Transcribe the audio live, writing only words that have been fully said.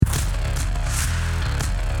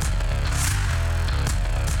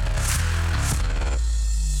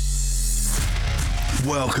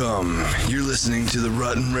Welcome. You're listening to the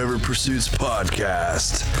Rutten River Pursuits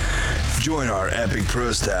podcast. Join our epic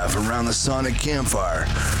pro staff around the Sonic Campfire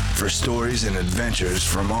for stories and adventures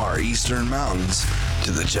from our eastern mountains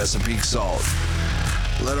to the Chesapeake Salt.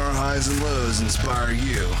 Let our highs and lows inspire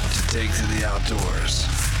you to take to the outdoors.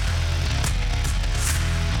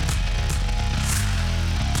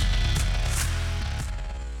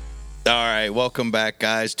 All right, welcome back,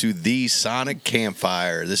 guys, to the Sonic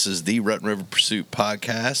Campfire. This is the Rutten River Pursuit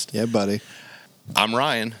podcast. Yeah, buddy. I'm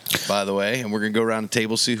Ryan, by the way, and we're going to go around the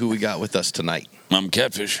table, see who we got with us tonight. I'm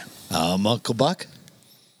Catfish. I'm Uncle Buck.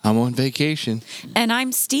 I'm on vacation. And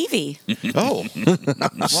I'm Stevie. Oh,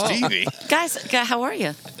 Stevie. Guys, how are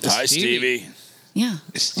you? Hi, Stevie. Yeah.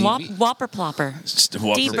 Whopper plopper.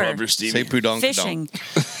 Whopper, Stevie. Say pudonk. Fishing.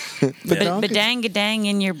 Badang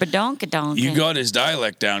in your badonkadonk. You got his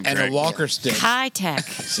dialect down, Craig. And a walker stick. High tech.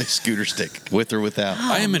 Say scooter stick, with or without.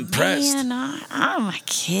 I am impressed. Man, my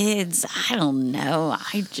kids. I don't know.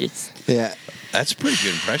 Yeah. That's a pretty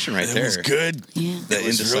good impression right there. It was good. Yeah. The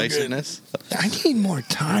indecisiveness. I need more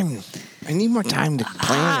time. I need more time to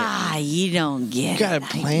plan it. You don't get You gotta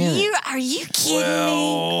plan it. Are you kidding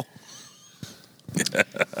me?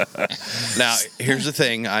 Now, here's the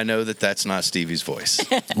thing. I know that that's not Stevie's voice,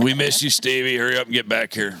 We miss you, Stevie. Hurry up and get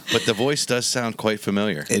back here. but the voice does sound quite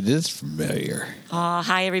familiar. It is familiar. Oh,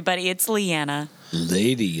 hi, everybody. It's Leanna.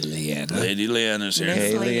 Lady Leanna. Lady Leanna's here.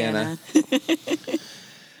 Miss Hey, Leanna.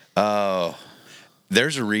 Oh,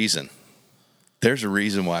 there's a reason. There's a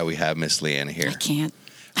reason why we have Miss Leanna here. I can't.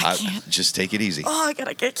 Just take it easy. Oh, I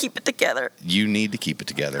gotta keep it together. You need to keep it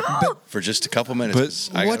together for just a couple minutes.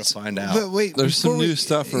 But I got to find out. But wait, there's some new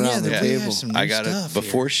stuff around the table. I got to,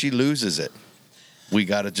 before she loses it, we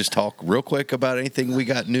got to just talk real quick about anything we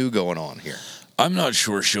got new going on here. I'm not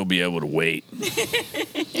sure she'll be able to wait.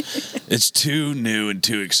 It's too new and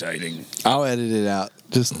too exciting. I'll edit it out.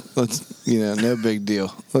 Just let's, no big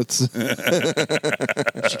deal. Let's.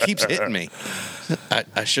 She keeps hitting me.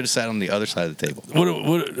 I should have sat on the other side of the table.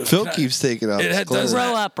 Phil keeps taking off. It clothes.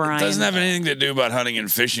 Grow up, Ryan. doesn't have anything to do about hunting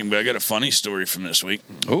and fishing, but I got a funny story from this week.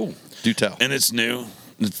 Oh, do tell. And it's new.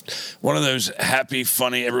 It's one of those happy,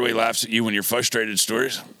 funny, everybody laughs at you when you're frustrated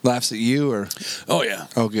stories. Laughs at you or? Oh, yeah.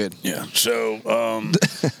 Oh, good. Yeah. So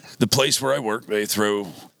the place where I work, they throw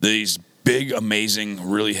these big, amazing,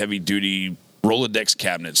 really heavy-duty Rolodex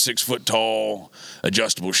cabinets, 6 foot tall,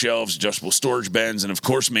 adjustable shelves, adjustable storage bins, and of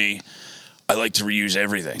course me, I like to reuse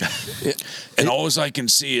everything. And all I can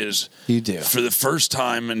see is you do. For the first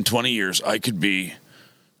time in 20 years, I could be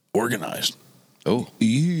organized. Oh,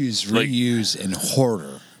 Use, reuse, and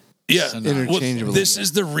hoarder. Yeah, interchangeable. This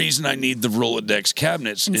is the reason I need the Rolodex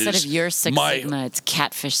cabinets. Instead is of your Six Sigma, it's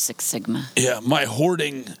Catfish Six Sigma. Yeah, my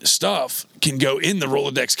hoarding stuff can go in the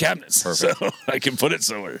Rolodex cabinets, Perfect. so I can put it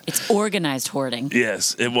somewhere. It's organized hoarding.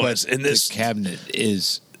 Yes, it was. But And this the cabinet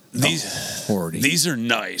is hoarding. These are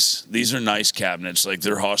nice. These are nice cabinets, like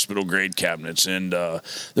they're hospital grade cabinets, and there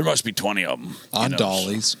must be 20 of them on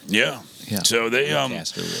dollies. Yeah. So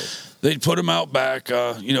they put them out back.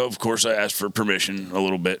 Of course, I asked for permission a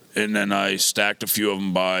little bit, and then I stacked a few of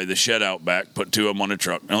them by the shed out back, put 2 of them on a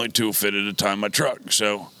truck. Only 2 will fit at a time in my truck.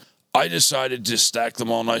 So I decided to stack them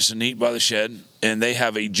all nice and neat by the shed, and they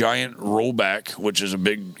have a giant rollback, which is a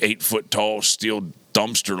big 8 foot tall steel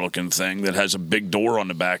dumpster looking thing that has a big door on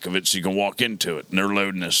the back of it so you can walk into it, and they're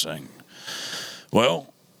loading this thing.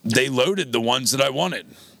 Well, they loaded the ones that I wanted.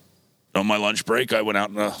 On my lunch break, I went out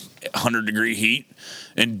in 100-degree heat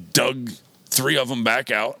and dug 3 of them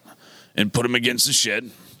back out and put them against the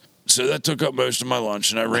shed. So that took up most of my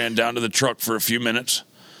lunch, and I ran down to the truck for a few minutes,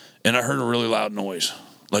 and I heard a really loud noise,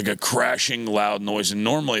 like a crashing loud noise. And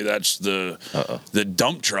normally that's the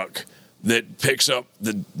dump truck that picks up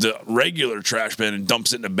the regular trash bin and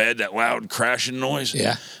dumps it in the bed, that loud crashing noise.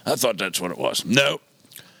 Yeah. I thought that's what it was. Nope.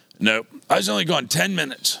 I was only gone 10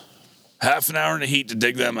 minutes, half an hour in the heat to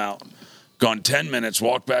dig them out. Gone 10 minutes,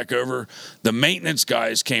 walked back over. The maintenance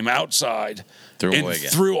guys came outside and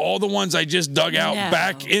threw all the ones I just dug out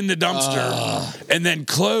back in the dumpster and then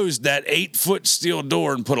closed that 8 foot steel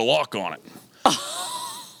door and put a lock on it.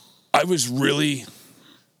 I was really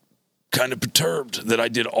kind of perturbed that I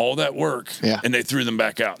did all that work and they threw them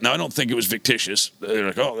back out. Now, I don't think it was fictitious. They're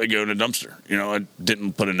like, they go in a dumpster. I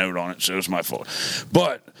didn't put a note on it, so it was my fault.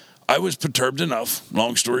 But I was perturbed enough,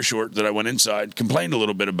 long story short, that I went inside, complained a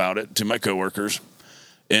little bit about it to my coworkers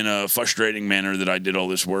in a frustrating manner that I did all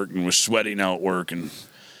this work and was sweating out at work. And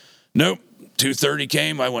nope, 2:30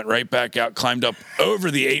 came. I went right back out, climbed up over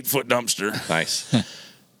the 8 foot dumpster. Nice.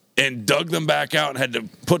 And dug them back out and had to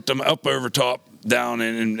put them up over top, down,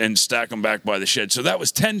 and stack them back by the shed. So that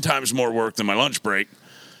was 10 times more work than my lunch break.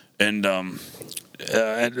 And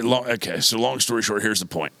So long story short, here's the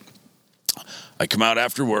point. I come out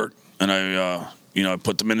after work, and I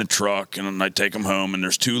put them in a truck, and I take them home, and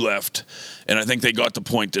there's 2 left. And I think they got the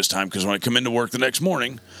point this time, because when I come into work the next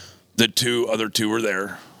morning, the other two were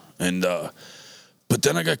there. And but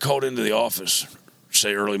then I got called into the office,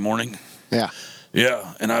 say early morning. Yeah.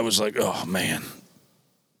 Yeah, and I was like, oh, man,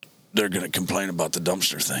 they're going to complain about the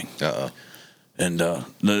dumpster thing. Uh-oh. And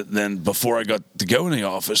then before I got to go in the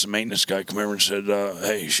office, a maintenance guy come over and said,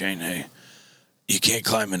 hey, Shane, hey, you can't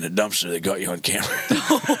climb in the dumpster. They got you on camera.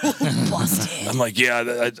 Busted. I'm like,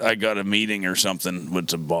 yeah, I got a meeting or something with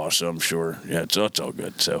the boss, so I'm sure. Yeah, it's all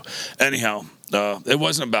good. So anyhow, it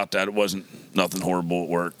wasn't about that. It wasn't nothing horrible at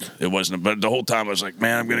work. It wasn't. But the whole time I was like,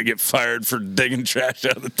 man, I'm going to get fired for digging trash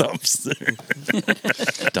out of the dumpster.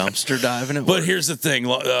 Dumpster diving at work. But here's the thing.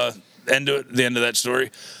 The end of that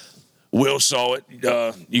story. Will saw it.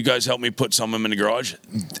 You guys helped me put some of them in the garage.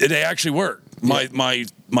 They actually worked. My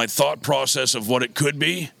thought process of what it could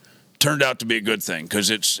be turned out to be a good thing, because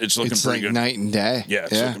it's looking It's pretty like good. night and day. Yeah,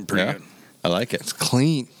 it's looking pretty good. I like it. It's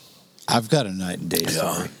clean. I've got a night and day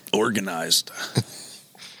story. Organized.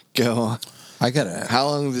 Go on. I got a. How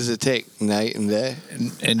long does it take? Night and day?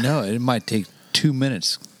 And no, it might take 2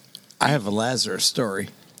 minutes. I have a Lazarus story.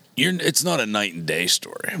 It's not a night and day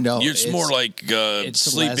story. No, it's more like it's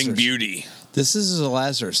Sleeping Lazarus. Beauty. This is a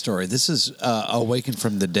Lazarus story. This is Awakened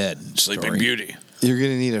from the Dead. Sleeping story. Beauty. You're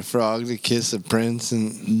going to need a frog to kiss a prince.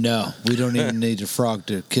 And No, we don't even need a frog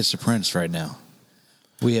to kiss a prince right now.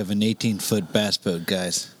 We have an 18-foot bass boat,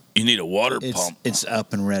 guys. You need a water It's pump. it's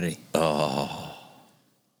up and ready. Oh,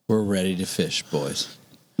 we're ready to fish, boys.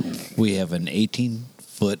 We have an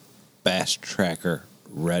 18-foot bass tracker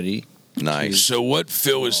ready. Nice. So what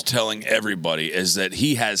Phil is telling everybody is that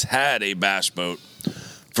he has had a bass boat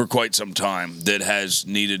for quite some time that has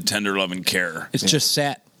needed tender loving care. It's just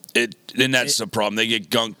sat. And that's the problem. They get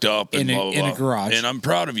gunked up and In a- blah, blah, in a blah. garage. And I'm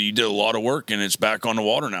proud of you. You did a lot of work, and it's back on the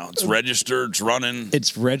water now. It's registered. It's running.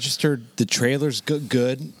 It's registered. The trailer's good.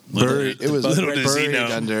 buried. It was little does he buried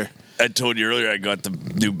know. under. I told you earlier I got the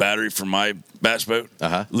new battery for my bass boat.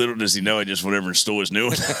 Uh-huh. Little does he know I just went over and stole his new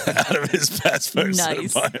one out of his bass boat.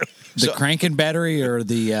 Nice. The cranking battery or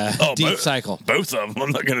the deep both, cycle? Both of them.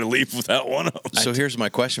 I'm not going to leave without one of them. So here's my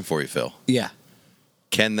question for you, Phil. Yeah.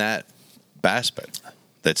 Can that bass boat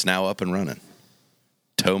that's now up and running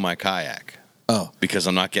tow my kayak? Oh. Because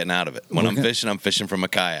I'm not getting out of it. When I'm fishing from a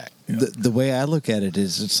kayak. The way I look at it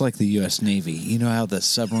is it's like the U.S. Navy. You know how the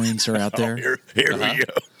submarines are out there? Here we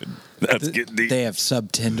go. That's getting deep. They have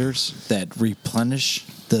sub tenders that replenish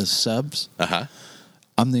the subs. Uh-huh.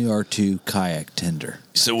 I'm the R2 kayak tender.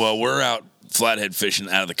 So while we're out flathead fishing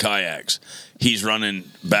out of the kayaks, he's running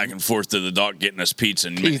back and forth to the dock getting us pizza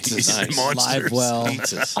and Pizzas. and Nice. monsters. Live well.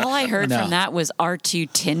 All I heard No. from that was R2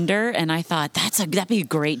 Tinder, and I thought that'd be a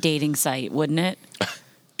great dating site, wouldn't it?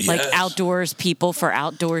 Like Yes. outdoors people for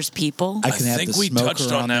outdoors people. I I can have think the we smoker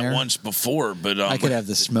touched on that there. once before, but I could have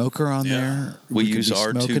the smoker on Yeah. there. We could use be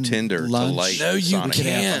R2 smoking Tinder to lunch. light No, you Sonic. We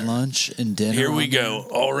could have can't. lunch and dinner. Here we on go.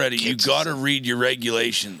 Already, you got to read your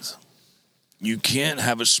regulations. You can't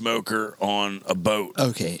have a smoker on a boat. there.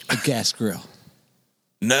 Okay, a gas grill.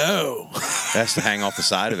 No. It has to hang off the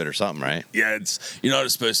side of it or something, right? Yeah, you're not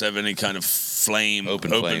supposed to have any kind of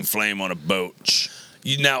open flame on a boat.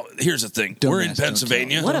 Now, here's the thing. Don't We're in ask, don't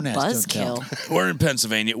Pennsylvania. What a Don't ask, don't buzzkill. We're in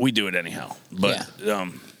Pennsylvania. We do it anyhow. But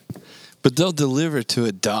But they'll deliver to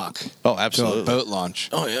a dock. Oh, To a absolutely. boat launch.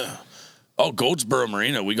 oh yeah. Oh, Goldsboro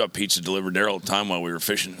Marina. We got pizza delivered there all the time while we were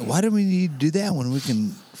fishing. Why do we need to do that when we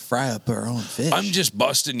can fry up our own fish? I'm just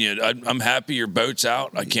busting you. I'm happy your boat's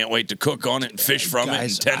out. I can't wait to cook on it and fish from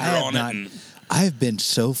Guys, it and I tender have on not- it. And I've been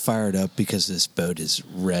so fired up because this boat is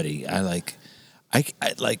ready. I like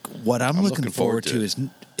what I'm looking forward to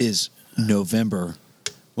is November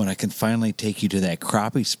when I can finally take you to that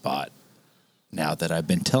crappie spot. Now that I've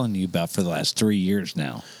been telling you about for the last 3 years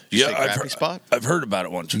now. Did you say I've crappie heard, spot? I've heard about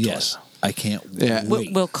it once or Yes, twice. I can't Yeah.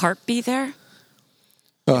 wait. Will Carp be there?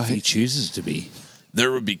 Oh, if he chooses to be. There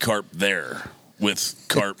would be carp there with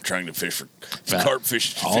carp trying to fish for carp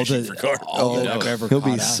fishing for carp. all that I've ever he'll caught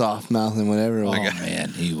be out. soft mouthing whatever. Oh man,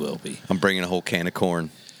 he will be. I'm bringing a whole can of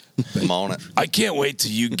corn. I'm on it. I can't wait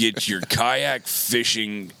till you get your kayak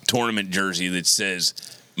fishing tournament jersey that says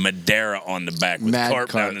Madeira on the back with Mad carp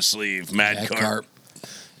carp. down the sleeve. Mad Mad carp. carp.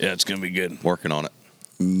 Yeah, it's gonna be good. Working on it.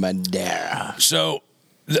 Madeira. So,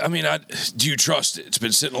 I mean, do you trust it? It's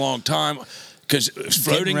been sitting a long time because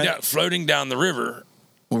floating down the river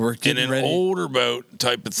We're in getting an ready. older boat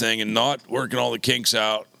type of thing and not working all the kinks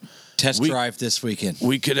out. Test we- drive this weekend.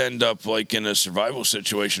 We could end up like in a survival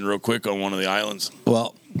situation real quick on one of the islands.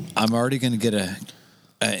 Well, I'm already going to get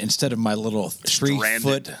instead of my little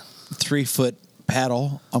 3 foot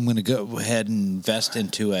paddle, I'm going to go ahead and invest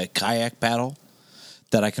into a kayak paddle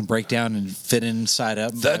that I can break down and fit inside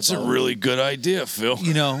up. That's a really good idea, Phil.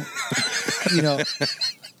 You know,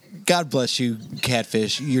 God bless you,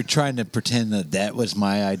 Catfish. You're trying to pretend that was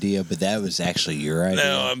my idea, but that was actually your idea.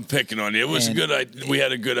 No, I'm picking on you. It was a good idea. We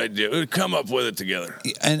had a good idea. We'd come up with it together.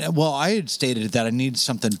 And well, I had stated that I needed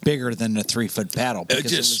something bigger than a 3 foot paddle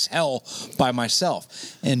because it was hell by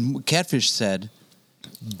myself. And Catfish said,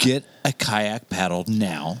 "Get a kayak paddle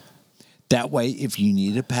now. That way, if you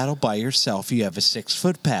need a paddle by yourself, you have a 6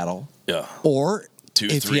 foot paddle. Yeah. Or Two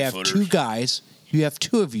if you have 3-footers. 2 guys, you have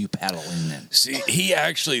 2 of you paddling then." See, he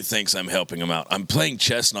actually thinks I'm helping him out. I'm playing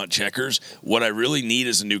chess, not checkers. What I really need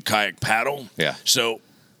is a new kayak paddle. Yeah. So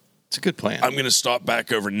It's a good plan. I'm going to stop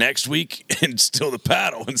back over next week and steal the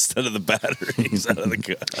paddle instead of the batteries out of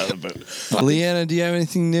the boat. Leanna, do you have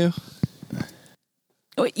anything new?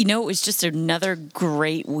 You know, it was just another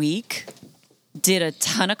great week. Did a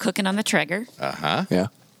ton of cooking on the Traeger. Uh-huh. Yeah.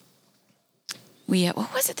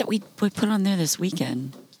 What was it that we put on there this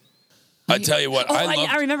weekend? I tell you what,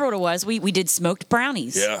 I remember what it was. We did smoked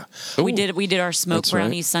brownies. Yeah. We did our smoked That's right.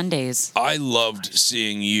 brownies Sundays. I loved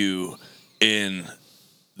seeing you in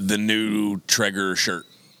the new Traeger shirt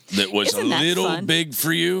that was Isn't a that little fun? big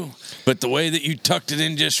for you, but the way that you tucked it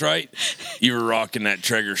in just right, you were rocking that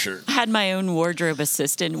Traeger shirt. I had my own wardrobe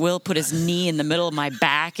assistant. Will put his knee in the middle of my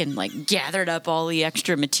back and gathered up all the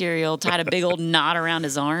extra material, tied a big old knot around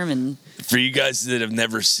his arm, and For you guys that have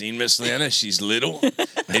never seen Miss Leanna, she's little,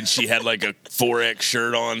 and she had like a 4X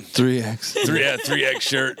shirt on. 3X. 3X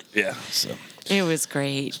shirt. Yeah. So it was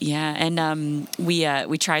great. Yeah, and we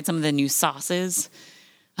tried some of the new sauces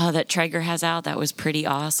that Traeger has out. That was pretty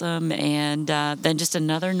awesome. And then just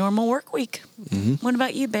another normal work week. Mm-hmm. What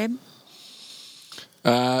about you, babe?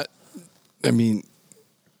 I mean,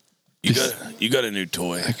 you got a new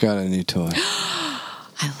toy. I got a new toy.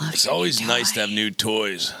 I love It's your always new nice toy. to have new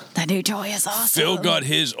toys. That new toy is awesome. Phil got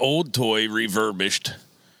his old toy refurbished,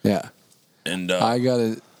 Yeah. and I got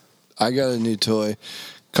a new toy.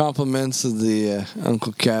 Compliments of the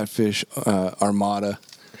Uncle Catfish Armada.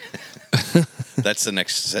 That's the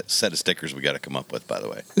next set of stickers we got to come up with, by the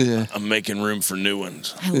way. Yeah. I'm making room for new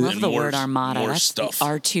ones. I love And the more- word Armada. More That's stuff. the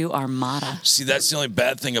R2 Armada. See, that's the only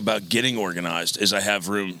bad thing about getting organized is I have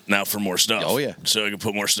room now for more stuff. Oh, yeah. So I can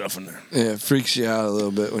put more stuff in there. Yeah, it freaks you out a little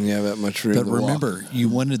bit when you have that much room. But to walk. remember, you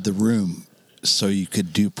wanted the room so you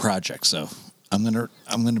could do projects. So I'm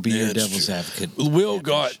gonna be your it's devil's true. advocate.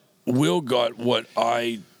 Will got what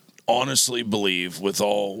I honestly believe with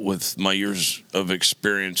my years of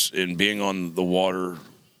experience in being on the water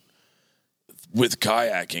with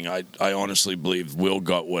kayaking. I honestly believe Will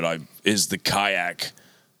got what is the kayak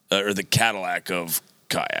or the Cadillac of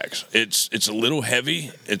kayaks. It's a little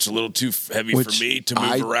heavy. It's a little too heavy Which for me to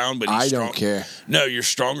move around. But I he's don't care. No, you're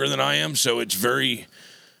stronger than I am, so it's very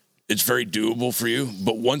doable for you.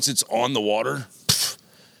 But once it's on the water,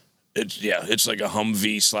 it's like a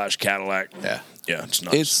Humvee / Cadillac. Yeah, it's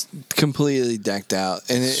nuts. It's completely decked out,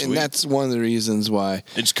 and that's one of the reasons why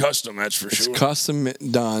It's custom, that's for it's sure. custom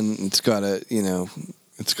done. It's got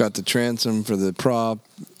it's got the transom for the prop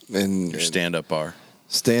and Your stand-up bar.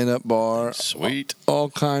 stand-up bar. Sweet. All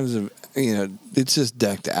kinds of it's just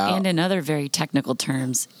decked out. And in other very technical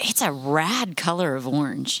terms, it's a rad color of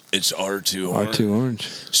orange. It's R2 orange. R2 orange.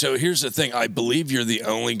 So here's the thing. I believe you're the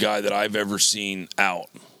only guy that I've ever seen out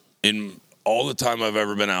in all the time I've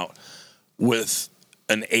ever been out with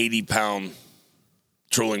an 80-pound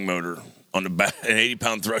trolling motor on the back, an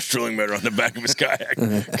 80-pound thrust trolling motor on the back of his kayak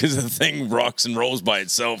because the thing rocks and rolls by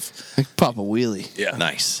itself. Like pop a wheelie. Yeah,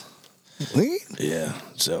 Nice. yeah.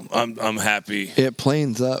 So I'm happy. It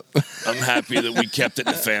planes up. I'm happy that we kept it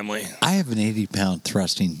in the family. I have an 80-pound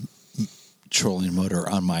thrusting trolling motor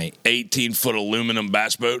on my 18-foot aluminum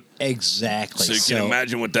bass boat. exactly. So you can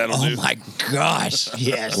imagine what that'll do. Oh my gosh!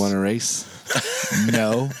 Yes. Want to race?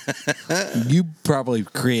 No. You probably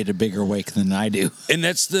create a bigger wake than I do. And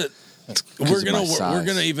that's the Because we're of my gonna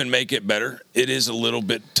size. even make it better. It is a little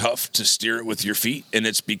bit tough to steer it with your feet, and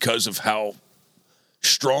it's because of how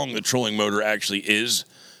strong the trolling motor actually is.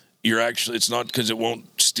 It's not because it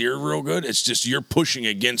won't steer real good. It's just you're pushing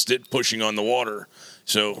against it, pushing on the water.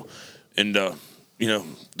 So, and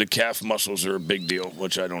the calf muscles are a big deal,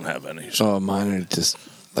 which I don't have any. So, Oh, mine are just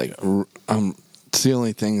like it's the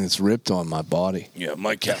only thing that's ripped on my body. yeah,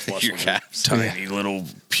 my calf muscles Your are calves. tiny, little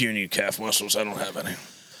puny calf muscles. I don't have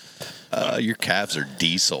any. Your calves are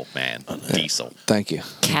diesel, man. Diesel. Thank you.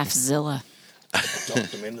 Calfzilla.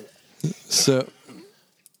 So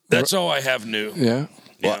That's all I have new. yeah,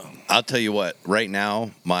 Well, I'll tell you what. Right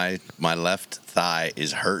now, my left thigh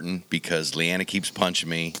is hurting because Leanna keeps punching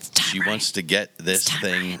me. She wants to get this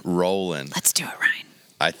thing rolling. Let's do it, Ryan.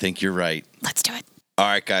 I think you're right. Let's do it. All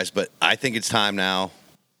right, guys, but I think it's time now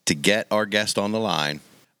to get our guest on the line.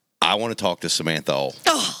 I want to talk to Samantha Ohl.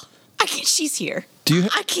 Oh, I can't. She's here.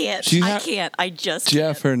 I can't. I can't. I just. Do you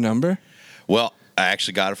have her number? Well, I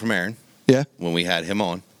actually got it from Aaron. Yeah. When we had him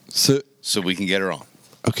on, so we can get her on.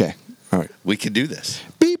 Okay. All right. We could do this.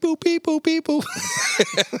 Beep boop beep boop beep boop.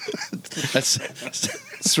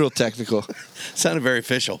 It's real technical. Sounded very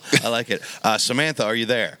official. I like it. Samantha, are you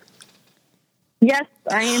there? Yes,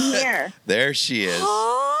 I am here. There she is.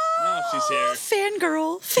 Oh, she's here.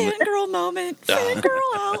 Fangirl moment.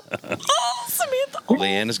 Fangirl out. Oh, Samantha. Oh.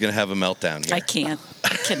 Leanna's going to have a meltdown here. I can't.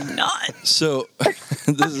 I cannot. So,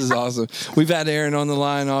 this is awesome. We've had Aaron on the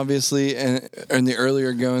line, obviously, and in the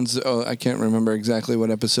earlier goings. Oh, I can't remember exactly what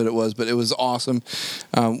episode it was, but it was awesome.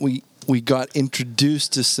 We got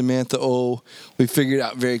introduced to Samantha Ohl. We figured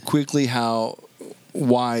out very quickly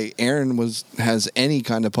why Aaron has any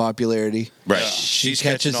kind of popularity. Right. She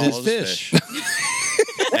catching catches all his those fish.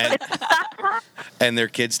 and their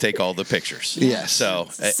kids take all the pictures. Yes. So,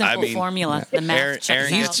 Simple formula. The math Aaron checks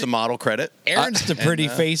gets the model credit. Aaron's the pretty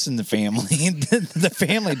face in the family. The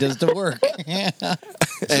family does the work. He's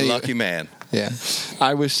a lucky man. Yeah,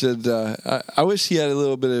 I wish that I wish he had a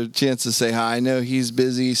little bit of chance to say hi. I know he's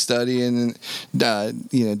busy studying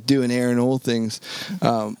and doing Aaron Ohl things.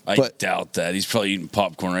 I doubt that. He's probably eating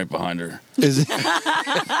popcorn right behind her. Is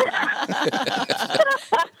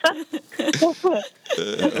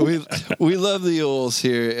we love the Ohls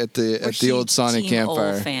here at the old Sonic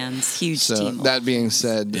Campfire. Ohl fans, huge so team. That being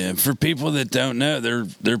said, Yeah, for people that don't know,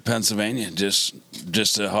 they're Pennsylvania, just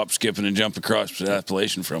a hop, skip, and a jump across the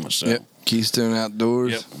Appalachian from us. So. Yep, Keystone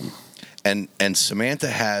Outdoors. Yep. And Samantha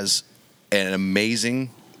has an amazing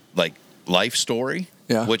life story,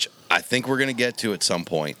 which I think we're going to get to at some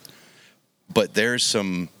point. But there's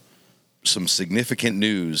some significant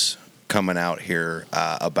news coming out here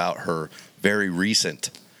about her very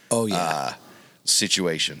recent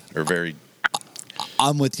situation, or very.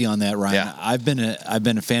 I'm with you on that, Ryan. Yeah. I've been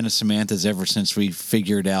a fan of Samantha's ever since we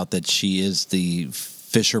figured out that she is the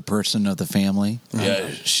Fisher person of the family. Yeah,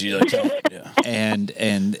 she yeah. And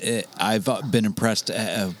I've been impressed.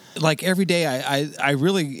 Like every day, I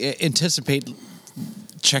really anticipate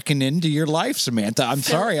checking into your life, Samantha. I'm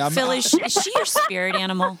sorry. Phil, is she your spirit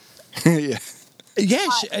animal? Yeah. Yeah,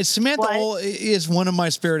 Samantha Ohl is one of my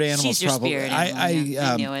spirit animals. She's your probably. spirit animal.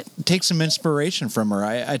 I knew it. Take some inspiration from her.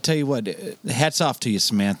 I tell you what, hats off to you,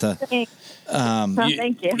 Samantha. Thank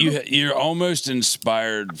you. You're almost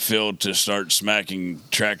inspired Phil to start smacking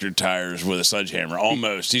tractor tires with a sledgehammer.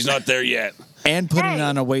 Almost. He's not there yet. And putting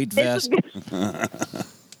on a weight vest.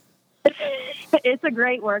 It's a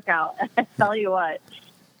great workout. I tell you what,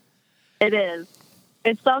 it is.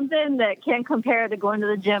 It's something that can't compare to going to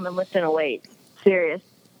the gym and lifting a weight. Serious.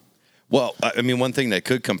 Well, I mean, one thing that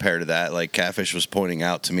could compare to that, like Catfish was pointing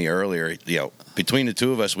out to me earlier, between the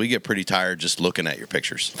two of us, we get pretty tired just looking at your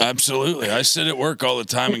pictures. Absolutely. I sit at work all the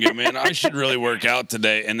time and go, man, I should really work out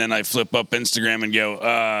today. And then I flip up Instagram and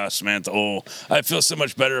go, Samantha Ohl. I feel so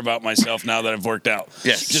much better about myself now that I've worked out.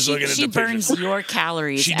 Yes. Just looking at the She burns pictures. your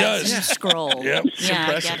calories She as does. you scroll. Yep.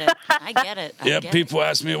 Yeah, I get it. Yeah, people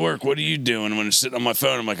ask me at work, what are you doing? When I'm sitting on my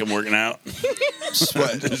phone, I'm like, I'm working out.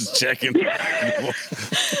 Sweat. Just checking.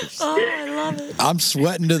 Oh, I love it. I'm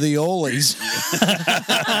sweating to the Olies.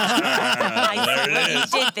 I see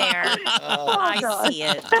what you did there. I see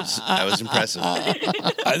it. That was impressive.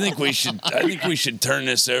 I think we should turn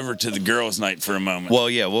this over to the girls' night for a moment. Well,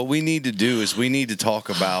 yeah, what we need to do is we need to talk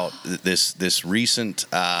about this recent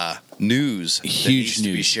news that Huge needs to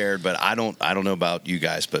be news. shared. But I don't know about you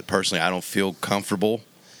guys, but personally, I don't feel comfortable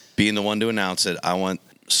being the one to announce it. I want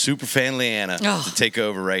superfan Leanna to take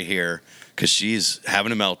over right here because she's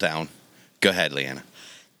having a meltdown. Go ahead, Leanna.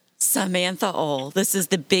 Samantha Ohl, this is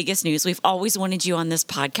the biggest news. We've always wanted you on this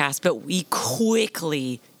podcast, but we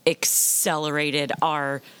quickly accelerated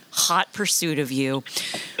our hot pursuit of you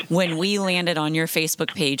when we landed on your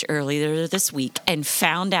Facebook page earlier this week and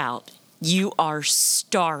found out you are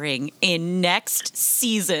starring in next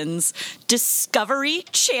season's Discovery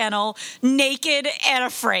Channel Naked and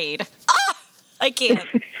Afraid. I can't.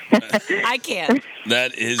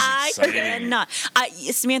 That is exciting. I cannot.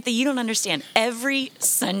 Samantha, you don't understand. Every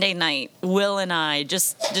Sunday night, Will and I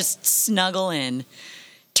just snuggle in,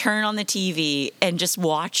 turn on the TV and just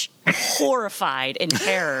watch horrified in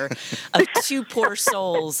terror of two poor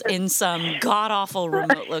souls in some god-awful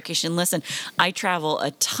remote location. Listen, I travel a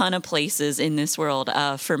ton of places in this world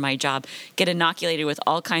for my job, get inoculated with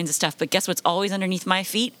all kinds of stuff, but guess what's always underneath my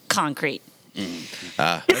feet? Concrete.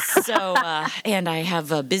 So, and I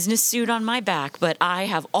have a business suit on my back, but I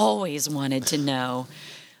have always wanted to know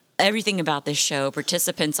everything about this show,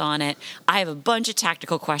 participants on it. I have a bunch of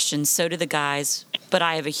tactical questions, so do the guys, but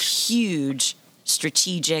I have a huge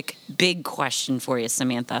strategic, big question for you,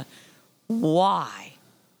 Samantha. Why?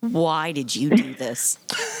 Why did you do this?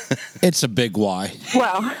 It's a big why.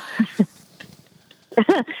 Well,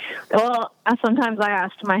 sometimes I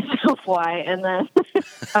asked myself why, and then,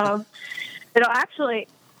 actually,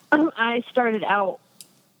 I started out.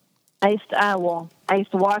 I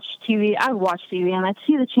used to watch TV. I would watch TV, and I'd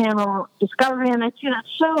see the channel Discovery, and I'd see that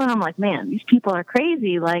show, and I'm like, man, these people are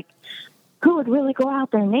crazy. Like, who would really go out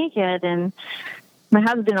there naked? And my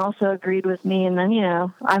husband also agreed with me, and then,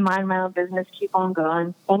 I mind my own business, keep on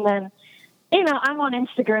going. And then, I'm on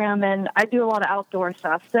Instagram, and I do a lot of outdoor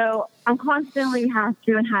stuff, so I'm constantly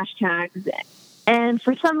doing hashtags. And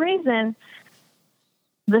for some reason,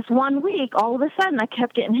 this one week, all of a sudden, I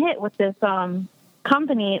kept getting hit with this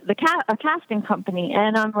company, a casting company,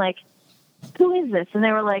 and I'm like, who is this? And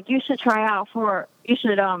they were like, you should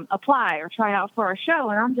apply or try out for our show.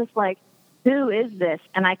 And I'm just like, who is this?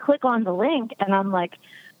 And I click on the link, and I'm like,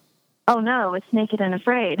 oh no, it's Naked and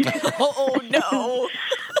Afraid. Oh no.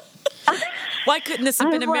 Why couldn't this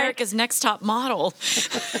have been America's Next Top Model?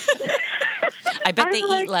 I bet they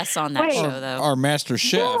eat less on that show, though. Our master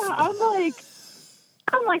chef. Yeah, I'm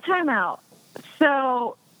like, time out.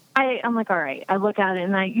 So I'm like, all right. I look at it,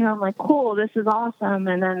 and I'm like, cool, this is awesome.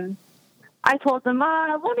 And then I told them,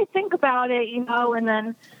 let me think about it, and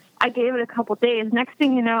then I gave it a couple days. Next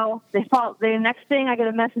thing you know, the next thing I get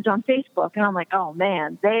a message on Facebook, and I'm like, oh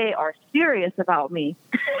man, they are serious about me.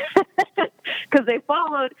 Because they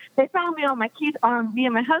found me on me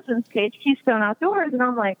and my husband's page, Keystone Outdoors, and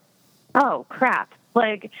I'm like, oh crap.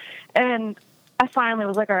 And I finally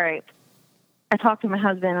was like, all right. I talked to my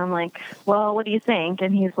husband. I'm like, well, what do you think?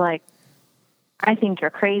 And he's like, I think you're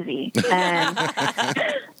crazy. And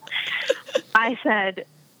I said,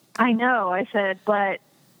 I know. I said, but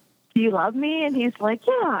do you love me? And he's like,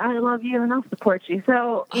 yeah, I love you and I'll support you.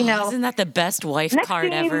 So, isn't that the best wife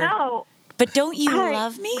card ever? But don't you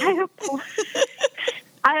love me?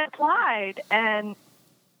 I applied, and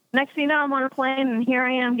next thing you know, I'm on a plane, and here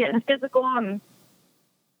I am getting a physical and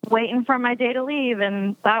waiting for my day to leave,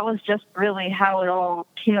 and that was just really how it all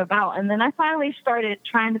came about. And then I finally started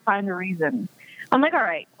trying to find a reason. I'm like, all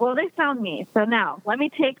right, well, they found me, so now let me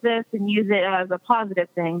take this and use it as a positive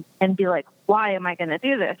thing and be like, why am I going to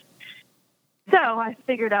do this? So I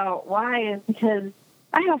figured out why is because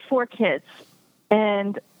I have 4 kids,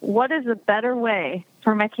 and what is a better way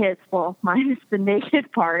for my kids, well, minus the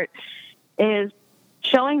naked part, is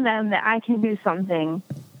showing them that I can do something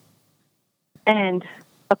and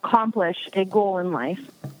accomplish a goal in life.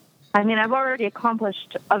 I mean, I've already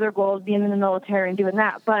accomplished other goals, being in the military and doing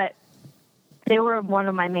that, but they were one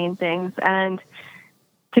of my main things. And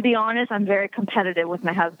to be honest, I'm very competitive with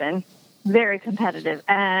my husband, very competitive.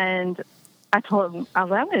 And I told him, I'm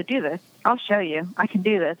going to do this. I'll show you. I can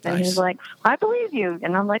do this. And He's like, I believe you.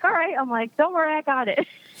 And I'm like, all right. I'm like, don't worry, I got it.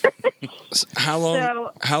 How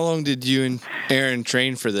long did you and Aaron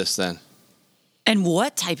train for this then? And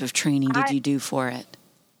what type of training did you do for it?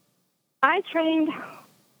 I trained,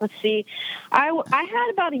 let's see, I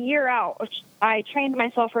had about a year out. I trained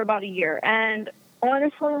myself for about a year. And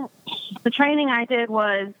honestly, the training I did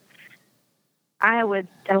was, I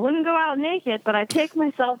wouldn't go out naked, but I'd take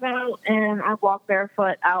myself out and I'd walk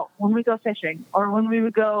barefoot out when we go fishing or when we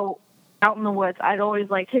would go out in the woods. I'd always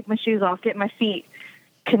take my shoes off, get my feet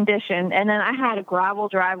conditioned. And then I had a gravel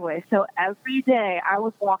driveway. So every day I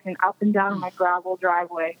was walking up and down my gravel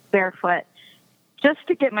driveway barefoot just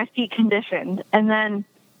to get my feet conditioned. And then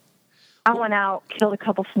I went out, killed a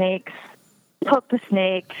couple snakes, hooked the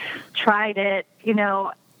snake, tried it,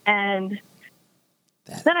 and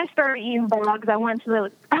then I started eating bugs. I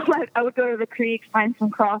would go to the creek, find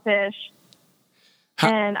some crawfish,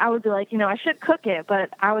 and I would be like, I should cook it, but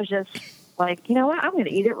I was just like, you know what, I'm going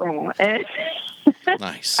to eat it raw. And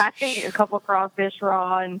nice. I ate a couple crawfish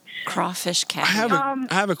raw and crawfish cat.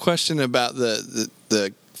 I have a question about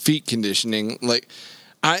the feet conditioning.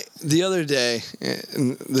 The other day,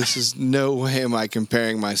 and this is no way am I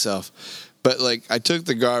comparing myself, but I took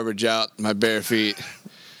the garbage out my bare feet.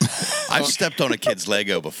 I've stepped on a kid's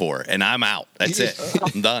Lego before, and I'm out. That's it.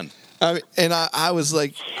 I'm done. I was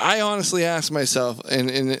like, I honestly asked myself,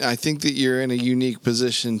 and I think that you're in a unique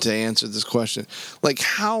position to answer this question. Like,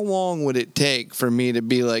 how long would it take for me to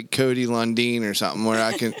be like Cody Lundeen or something, where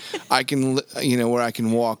I can, where I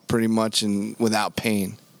can walk pretty much and without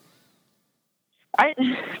pain? I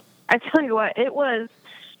tell you what, I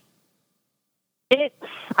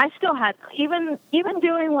still had, even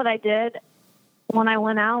doing what I did when I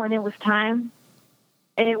went out and it was time,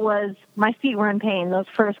 my feet were in pain those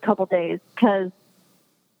first couple days, because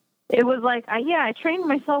it was like, I trained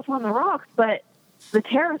myself on the rocks, but the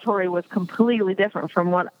territory was completely different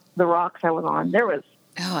from what the rocks I was on. I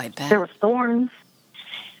bet. There was thorns.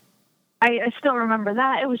 I still remember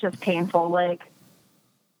that. It was just painful. Like,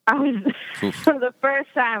 I was, for the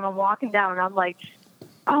first time, I'm walking down and I'm like,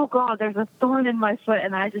 oh God, there's a thorn in my foot.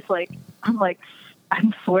 And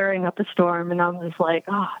I'm swearing up a storm, and I'm just like,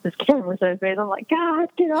 oh, this camera's so big. I'm like, God,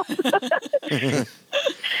 get off.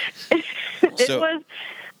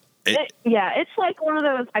 It's like one of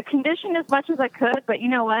those, I conditioned as much as I could, but you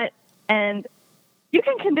know what? And you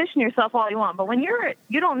can condition yourself all you want, but when you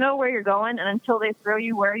don't know where you're going, and until they throw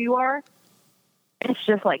you where you are, it's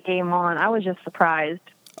just like game on. I was just surprised.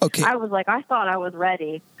 Okay. I was like, I thought I was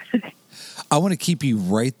ready. I want to keep you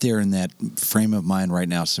right there in that frame of mind right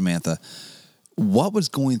now, Samantha. What was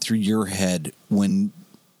going through your head when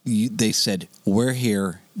they said, we're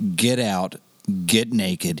here, get out, get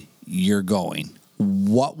naked, you're going?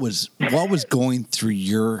 What was going through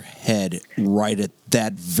your head right at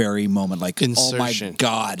that very moment? Like, insertion. Oh my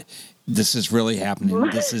God, this is really happening.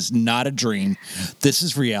 This is not a dream. This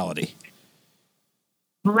is reality.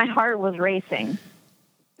 My heart was racing.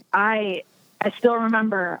 I still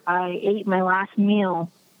remember I ate my last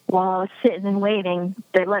meal while I was sitting and waiting.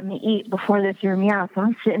 They let me eat before they threw me out. So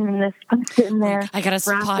I'm sitting there. I got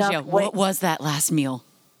to pause you. What was that last meal?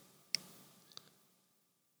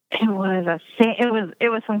 It was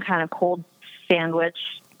some kind of cold sandwich.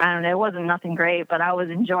 I don't know. It wasn't nothing great, but I was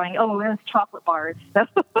enjoying. Oh, it was chocolate bars. So.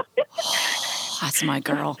 That's my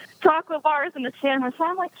girl. Chocolate bars and a sandwich. So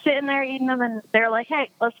I'm like sitting there eating them, and they're like, "Hey,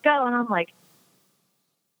 let's go." And I'm like,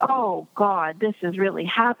 "Oh God, this is really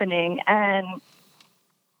happening." And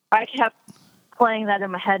I kept playing that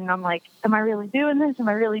in my head, and I'm like, am I really doing this? Am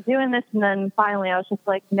I really doing this? And then finally I was just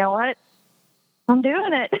like, you know what? I'm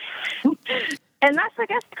doing it. And that's, I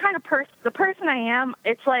guess, the kind of the person I am.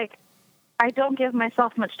 It's like, I don't give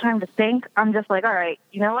myself much time to think. I'm just like, all right,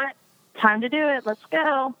 you know what? Time to do it. Let's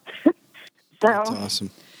go. So that's awesome.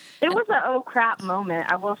 It was an oh crap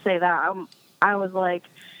moment. I will say that. I was like,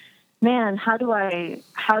 man, how do I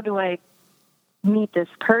meet this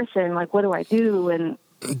person? Like, what do I do? And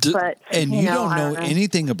you don't know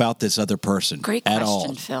anything about this other person. Great at question,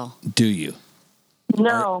 all, Phil. do you?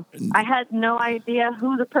 No, I had no idea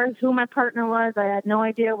who my partner was. I had no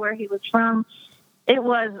idea where he was from. It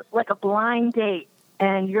was like a blind date,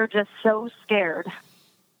 and you're just so scared.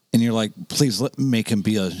 And you're like, please make him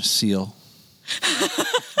be a SEAL.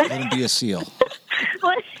 Let him be a SEAL.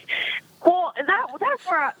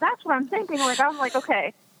 That's what I'm thinking. Like, I'm like,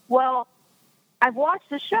 okay, well, I've watched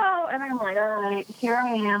the show, and I'm like, all right, here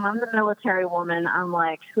I am. I'm the military woman. I'm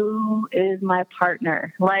like, who is my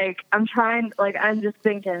partner? Like, I'm just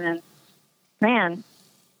thinking, and man,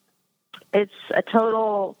 it's a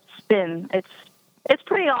total spin. It's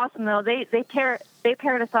pretty awesome though. They paired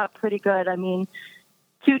us up pretty good. I mean,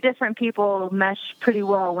 two different people mesh pretty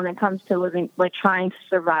well when it comes to living, like trying to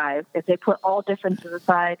survive. If they put all differences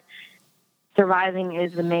aside, surviving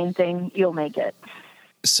is the main thing. You'll make it.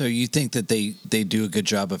 So you think that they do a good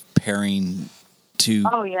job of pairing to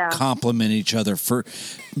complement each other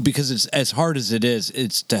because it's as hard as it is,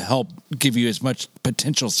 it's to help give you as much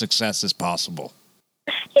potential success as possible.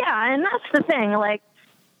 Yeah, and that's the thing. Like,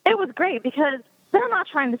 it was great because they're not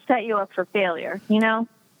trying to set you up for failure, you know?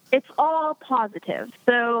 It's all positive.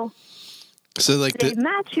 So like they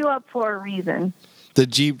match you up for a reason. The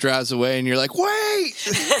Jeep drives away and you're like, wait!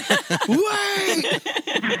 Wait!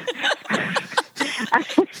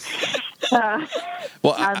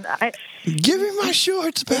 Give me my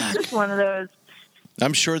shorts back. It's one of those.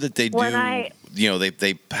 I'm sure that they do. They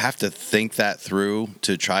have to think that through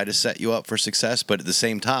to try to set you up for success, but at the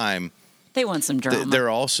same time, they want some drama. They're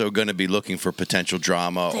also going to be looking for potential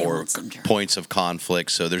drama or points of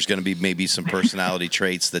conflict. So there's going to be maybe some personality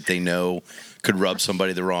traits that they know could rub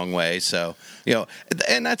somebody the wrong way. So,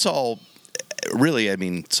 and that's all. Really, I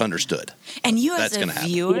mean, it's understood. And you as a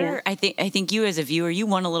viewer, I think you as a viewer, you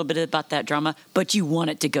want a little bit about that drama, but you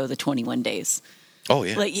want it to go the 21 days. Oh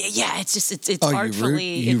yeah, like yeah, it's just it's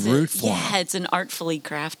artfully you root for yeah, them. it's an artfully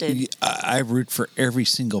crafted. I root for every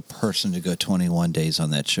single person to go 21 days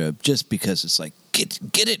on that show, just because it's like get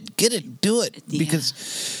it, do it. Yeah.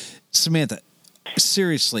 Because Samantha,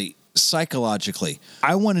 seriously, psychologically,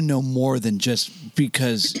 I want to know more than just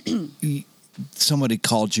because somebody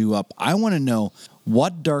called you up. I want to know,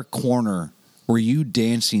 what dark corner were you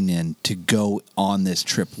dancing in to go on this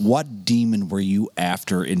trip? What demon were you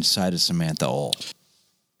after inside of Samantha Ohl?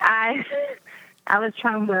 I was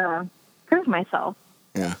trying to prove myself.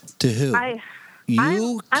 Yeah. To who? I'm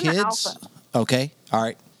kids? an alpha. Okay. All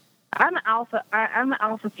right. I'm an alpha. I'm an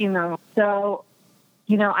alpha female. So,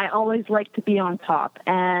 I always like to be on top,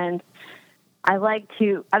 and I like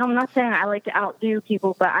to. I'm not saying I like to outdo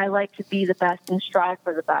people, but I like to be the best and strive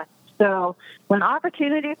for the best. So, when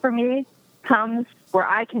opportunity for me comes where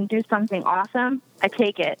I can do something awesome, I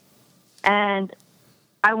take it. And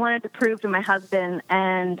I wanted to prove to my husband,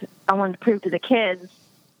 and I wanted to prove to the kids,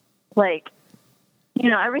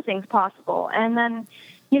 everything's possible. And then,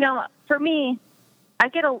 for me,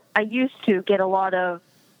 I used to get a lot of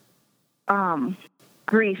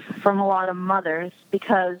grief from a lot of mothers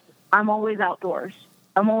because I'm always outdoors.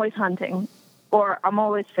 I'm always hunting, or I'm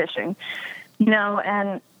always fishing,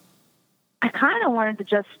 and I kind of wanted to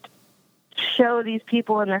just show these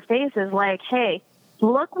people in their faces, like, hey,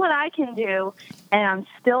 look what I can do, and I'm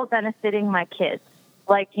still benefiting my kids.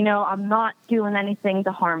 I'm not doing anything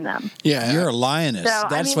to harm them. Yeah, you're a lioness. So,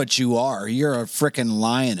 That's what you are. You're a freaking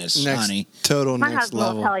lioness, honey. Total my next husband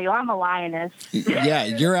level. will tell you I'm a lioness. Yeah,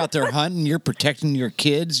 you're out there hunting. You're protecting your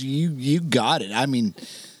kids. You got it. I mean,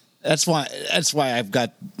 that's why I've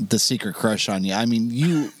got the secret crush on you. I mean,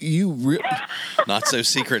 you not so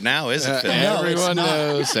secret now, is it, Phil? No, Everyone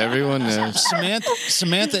knows. Everyone knows.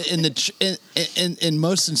 Samantha, in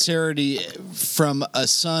most sincerity, from a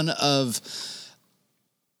son of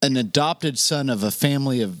an adopted son of a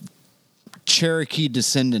family of Cherokee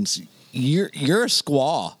descendants, you're a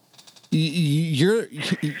squaw. You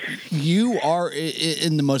are,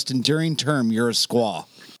 in the most endearing term, you're a squaw.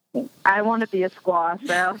 I want to be a squaw,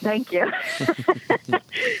 so thank you.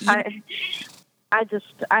 I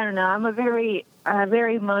don't know. I'm a very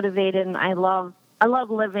motivated, and I love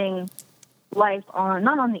living life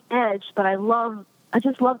not on the edge, but I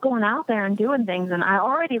just love going out there and doing things. And I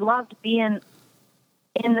already loved being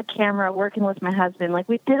in the camera, working with my husband.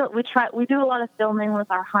 We do a lot of filming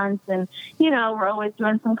with our hunts, and we're always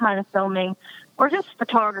doing some kind of filming or just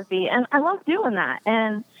photography, and I love doing that.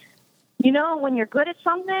 And when you're good at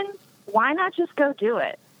something, why not just go do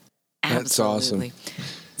it? That's Absolutely. awesome.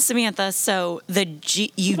 Samantha, so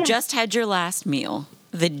you just had your last meal.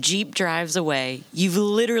 The Jeep drives away. You've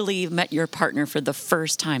literally met your partner for the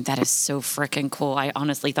first time. That is so freaking cool. I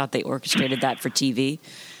honestly thought they orchestrated that for TV,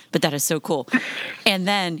 but that is so cool. And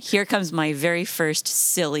then here comes my very first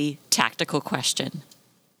silly tactical question.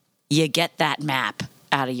 You get that map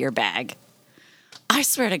out of your bag. I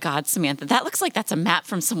swear to God, Samantha, that looks like that's a map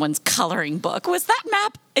from someone's coloring book. Was that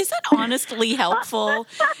map, is that honestly helpful?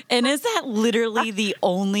 And is that literally the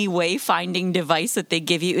only wayfinding device that they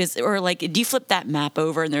give you? Do you flip that map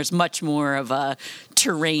over and there's much more of a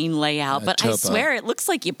terrain layout? But topo. I swear it looks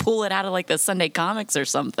like you pull it out of the Sunday comics or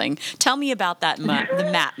something. Tell me about that the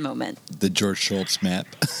map moment. The George Schultz map.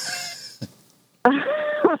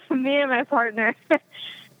 Me and my partner,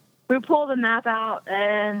 we pull the map out,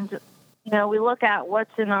 and we look at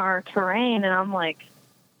what's in our terrain, and I'm like,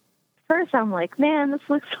 man, this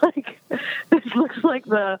looks like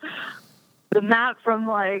the map from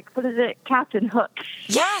what is it, Captain Hook.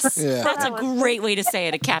 Yes, Yeah. That's a great way to say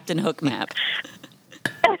it, a Captain Hook map.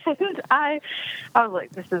 And I was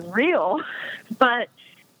like, this is real. But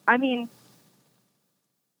I mean,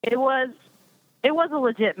 it was a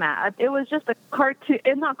legit map. It was just a cartoon,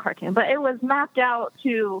 not cartoon, but it was mapped out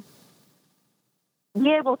to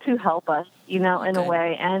be able to help us, in a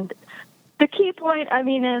way. And the key point,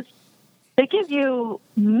 is they give you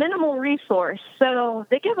minimal resource. So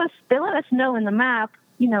they let us know in the map,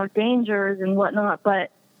 dangers and whatnot, but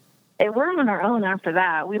we're on our own after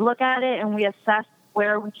that. We look at it and we assess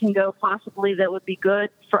where we can go possibly that would be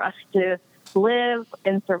good for us to live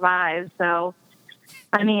and survive. So,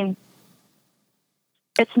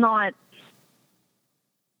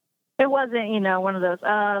 it wasn't, one of those,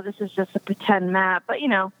 this is just a pretend map. But,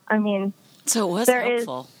 So it was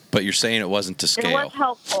helpful. But you're saying it wasn't to scale. It was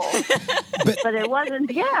helpful. but it wasn't,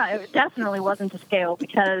 it definitely wasn't to scale,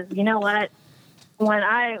 because you know what? When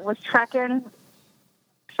I was trekking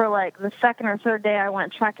for the second or third day, I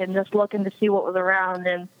went trekking just looking to see what was around,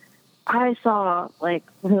 and I saw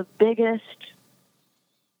the biggest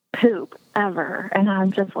poop ever. And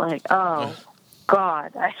I'm just like, oh.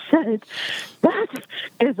 God. I said, that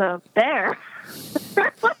is a bear.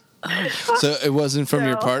 So it wasn't from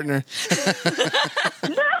your partner?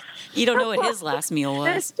 You don't know what his last meal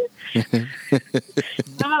was.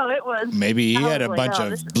 No, it was. Maybe he had a bunch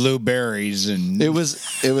of blueberries and it was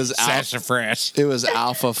sassafras. It was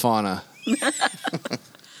alpha fauna.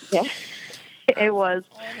 Yeah, it was.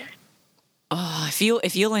 Oh,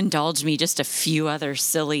 if you'll indulge me, just a few other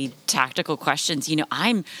silly tactical questions. You know,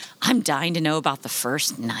 I'm dying to know about the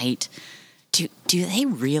first night. Do they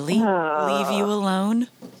really leave you alone?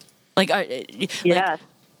 Yes.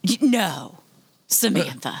 No,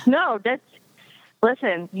 Samantha. No,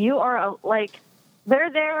 listen, you are they're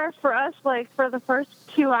there for us for the first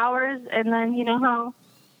 2 hours, and then you know how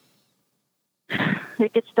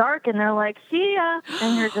it gets dark and they're like, see ya,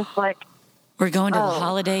 and you're just like, we're going to the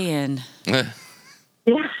Holiday Inn. Yeah,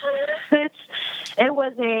 it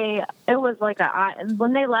was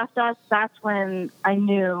when they left us, that's when I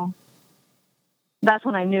knew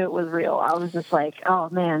it was real. I was just like, oh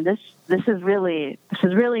man, this is really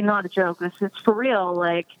not a joke. This is for real.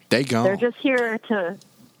 Like, they're just here to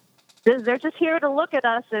look at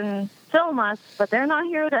us and film us, but they're not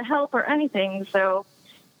here to help or anything. So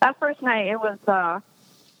that first night, it was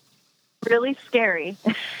really scary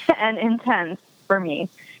and intense for me.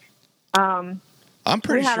 I'm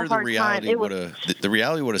pretty sure the reality would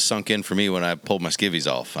have sunk in for me when I pulled my skivvies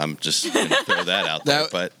off. I'm just going to throw that out there.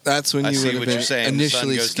 But that's when I you see would what have you're saying.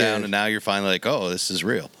 initially the sun goes scared. down, and now you're finally like, oh, this is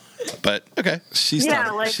real. But okay, she's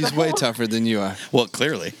tough. She's way tougher than you are. Well,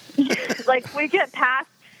 clearly. We got past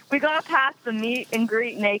the meet and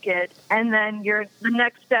greet naked, and then the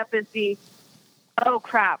next step is oh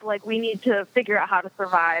crap, we need to figure out how to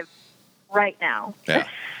survive right now. Yeah.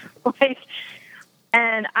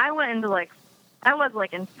 And I went into I was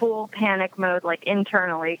in full panic mode,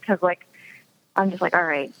 internally, because I'm just all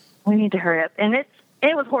right, we need to hurry up. And it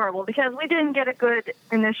was horrible because we didn't get a good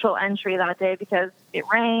initial entry that day because it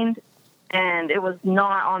rained and it was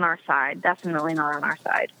not on our side, definitely not on our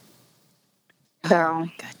side. So, oh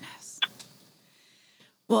my goodness.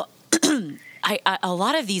 Well, a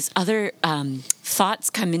lot of these other thoughts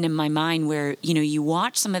come into my mind where, you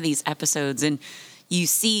watch some of these episodes and you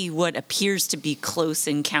see what appears to be close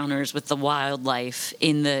encounters with the wildlife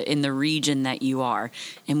in the region that you are.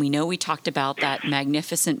 And we talked about that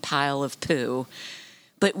magnificent pile of poo.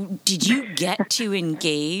 But did you get to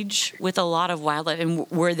engage with a lot of wildlife? And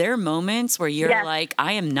were there moments where you're like,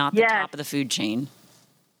 I am not the top of the food chain?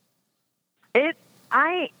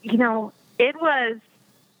 I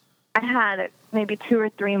had maybe 2 or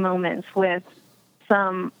 3 moments with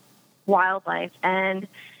some wildlife, and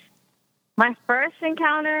my first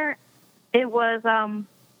encounter, I was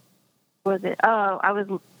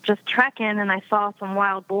just trekking and I saw some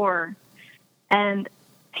wild boar, and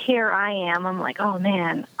here I am. I'm like, oh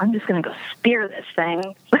man, I'm just gonna go spear this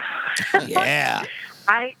thing. Yeah.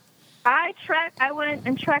 I went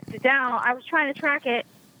and tracked it down. I was trying to track it,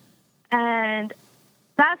 and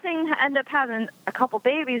that thing ended up having a couple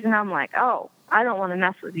babies, and I'm like, oh, I don't want to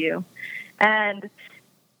mess with you. And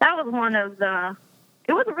that was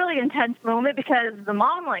it was a really intense moment because the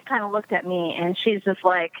mom kind of looked at me and she's just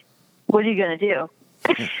like, what are you going to do?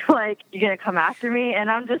 You're going to come after me? And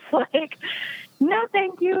I'm just like, no,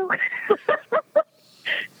 thank you.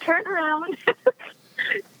 Turn around.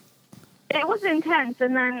 It was intense.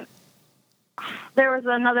 And then there was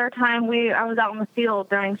another time I was out in the field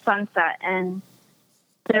during sunset, and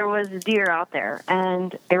there was a deer out there,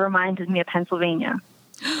 and it reminded me of Pennsylvania.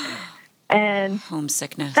 And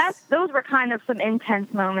homesickness. Those were kind of some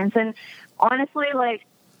intense moments. And honestly,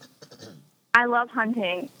 I love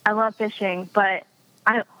hunting, I love fishing, but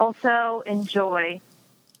I also enjoy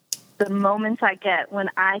the moments I get when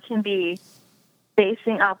I can be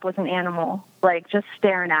facing up with an animal, just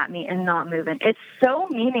staring at me and not moving. It's so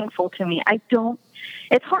meaningful to me.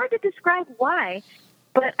 It's hard to describe why,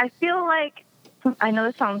 but I feel like, I know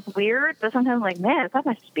this sounds weird, but sometimes I'm like, man, is that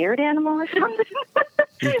my spirit animal or something?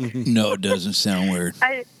 No, it doesn't sound weird.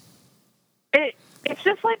 It's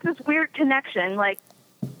just this weird connection.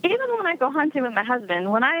 Even when I go hunting with my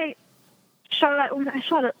husband, when I shot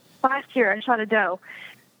last year, I shot a doe,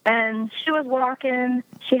 and she was walking.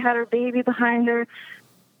 She had her baby behind her.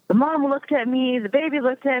 The mom looked at me. The baby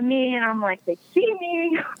looked at me, and I'm like, they see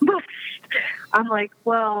me. But I'm like,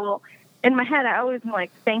 well, in my head, I always am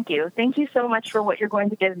like, thank you so much for what you're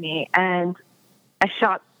going to give me. And I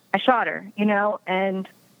shot her, and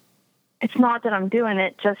it's not that I'm doing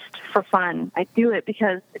it just for fun. I do it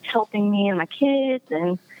because it's helping me and my kids,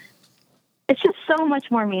 and it's just so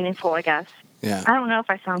much more meaningful, I guess. Yeah. I don't know if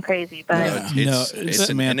I sound crazy, but It's an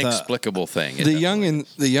Samantha, inexplicable thing. The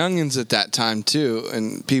youngins at that time too,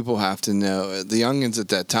 and people have to know the youngins at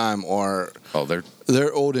that time are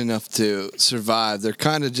they're old enough to survive. They're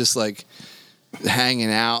kind of just like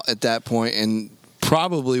hanging out at that point, and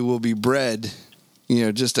probably will be bred,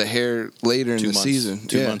 just a hair later in the season.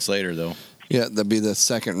 2 months later, though. Yeah, that'd be the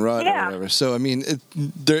second rut or whatever. So I mean,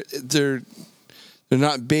 they're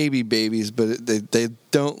not babies, but they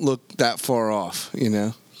don't look that far off,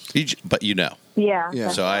 But yeah.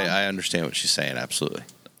 So I understand what she's saying. Absolutely.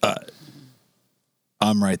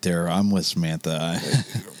 I'm right there. I'm with Samantha.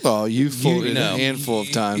 You've folded a handful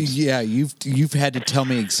of times. Yeah, you've had to tell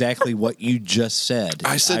me exactly what you just said.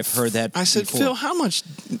 I've heard that. I said, before. Phil, how much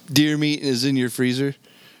deer meat is in your freezer?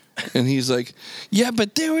 And he's like, yeah,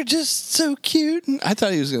 but they were just so cute. And I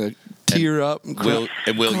thought he was going to tear up. And Will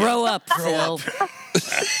Grow up, Phil.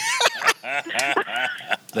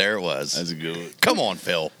 There it was. That's a good one. Come on,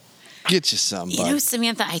 Phil. Get you some, bud.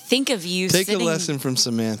 Samantha, I think of you Take sitting... a lesson from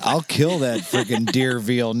Samantha. I'll kill that freaking deer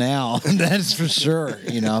veal now. That's for sure.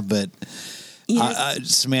 But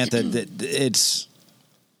Samantha,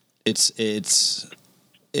 it's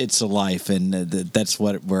a life, and that's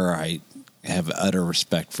where I have utter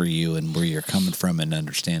respect for you and where you're coming from and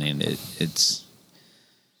understanding it. It's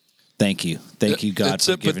thank you, God,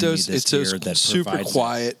 for giving me this deer that super provides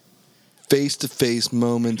quiet, face-to-face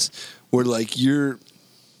moments where like you're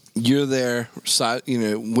there,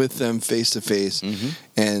 with them face-to-face,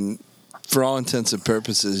 and for all intents and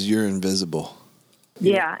purposes, you're invisible.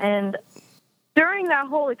 Yeah, and during that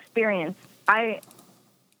whole experience, I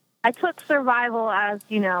took survival as,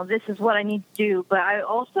 this is what I need to do, but I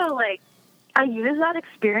also, I use that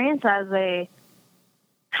experience as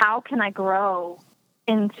how can I grow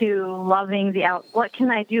into loving what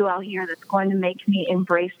can I do out here that's going to make me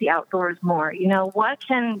embrace the outdoors more? What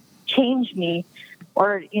can change me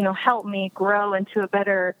or, help me grow into a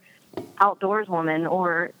better outdoors woman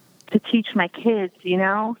or to teach my kids,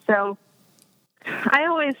 So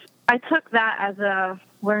I took that as a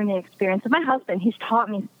learning experience. And my husband, he's taught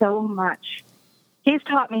me so much. He's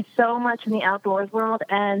taught me so much in the outdoors world,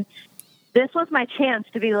 and this was my chance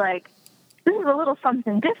to be like, this is a little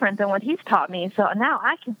something different than what he's taught me, so now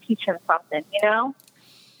I can teach him something,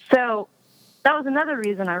 So that was another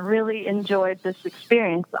reason I really enjoyed this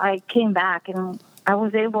experience. I came back and I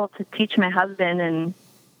was able to teach my husband and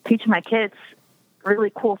teach my kids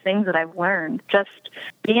really cool things that I've learned just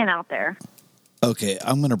being out there. Okay,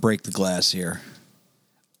 I'm going to break the glass here.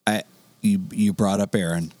 You brought up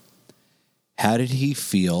Aaron. How did he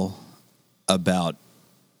feel about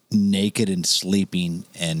naked and sleeping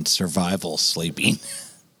and survival sleeping?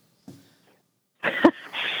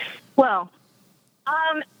 Well,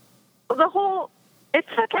 it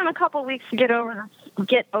took him a couple weeks to get over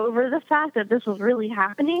the fact that this was really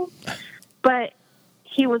happening, but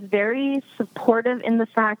he was very supportive in the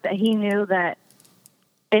fact that he knew that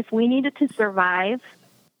if we needed to survive,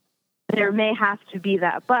 there may have to be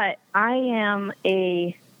that. But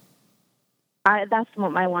that's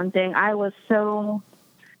my one thing. I was so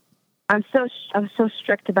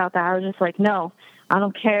strict about that. I was just like, no, I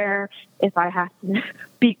don't care if I have to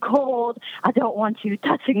be cold. I don't want you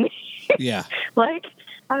touching me. Yeah.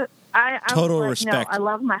 I total was like, respect. No, I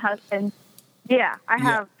love my husband. Yeah,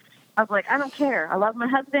 I was like, I don't care. I love my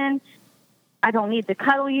husband. I don't need to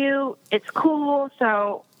cuddle you. It's cool.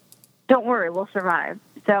 So don't worry, we'll survive.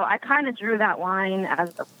 So I kind of drew that line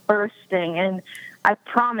as the first thing. And I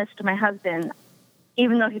promised my husband,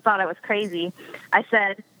 even though he thought I was crazy, I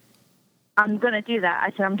said, I'm going to do that.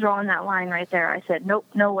 I said, I'm drawing that line right there. I said, nope,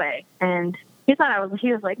 no way. And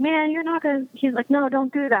he was like, man, you're not going to, he's like, no,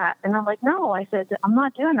 don't do that. And I'm like, no, I said, I'm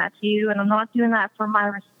not doing that to you. And I'm not doing that for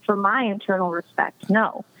my internal respect.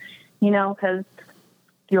 No, because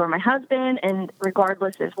you're my husband. And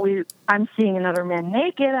regardless if I'm seeing another man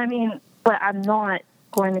naked, but I'm not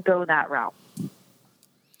going to go that route.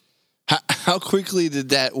 How quickly did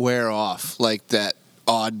that wear off? Like that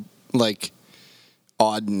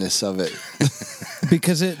oddness of it.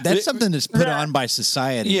 Because that's something that's put on by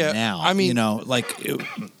society now.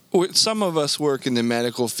 Some of us work in the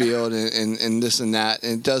medical field and this and that,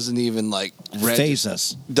 and it doesn't even phase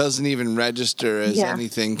us. Doesn't even register as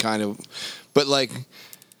anything kind of. But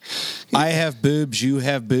I have boobs, you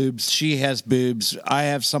have boobs, she has boobs, I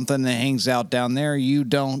have something that hangs out down there, you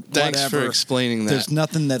don't. Thanks whatever. for explaining that. There's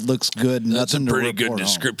nothing that looks good. That's nothing a pretty to good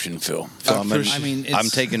description, home. Phil. I'm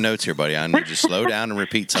taking notes here, buddy. I need you to slow down and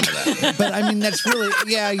repeat some of that. But that's really,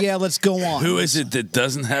 let's go on. Who is it that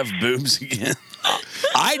doesn't have boobs again?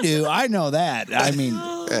 I do. I know that.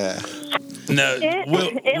 No.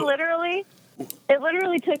 It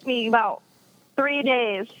literally took me about 3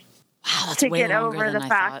 days that's to way get longer over than the I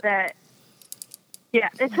fact thought. that, yeah,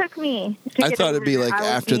 it took me to I get thought over it'd be that like I was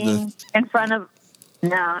after being in front of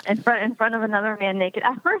another man naked.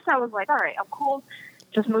 At first I was like, all right, I'm cool,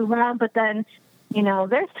 just move on. But then,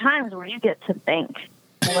 there's times where you get to think,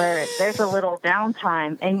 where there's a little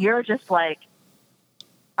downtime and you're just like,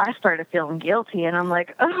 I started feeling guilty, and I'm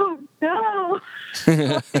like, oh no.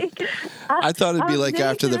 Like, I thought it'd be like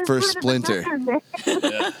after the first splinter.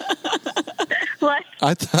 Like,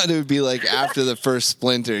 I thought it would be like after the first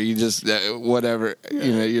splinter. You just whatever,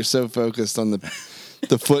 you're so focused on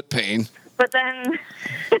the foot pain. But then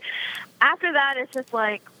after that, it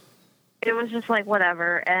was just like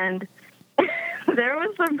whatever. And there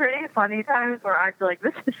was some pretty funny times where I feel like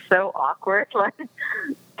this is so awkward. Like,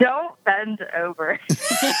 don't bend over.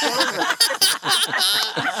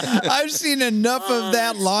 I've seen enough of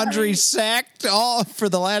that laundry sack all for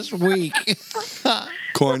the last week.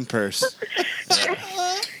 Corn purse.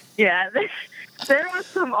 Yeah, there was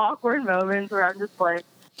some awkward moments where I'm just like,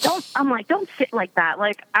 don't sit like that.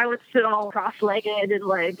 Like, I would sit all cross-legged and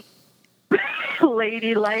like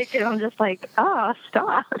ladylike, and I'm just like,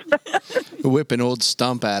 stop. Whip an old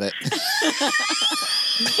stump at it.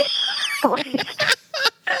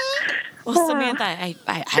 Well, Samantha,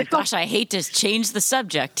 I hate to change the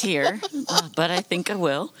subject here, but I think I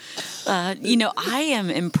will. I am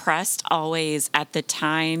impressed always at the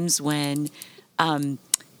times when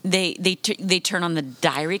they turn on the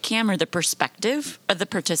diary cam or the perspective of the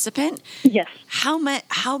participant. Yes.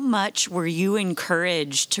 How much were you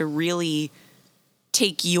encouraged to really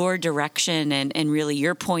take your direction and really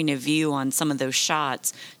your point of view on some of those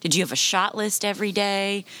shots? Did you have a shot list every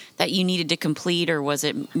day that you needed to complete, or was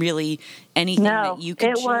it really anything that you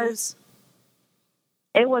could choose?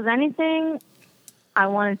 It was anything I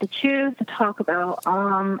wanted to choose to talk about.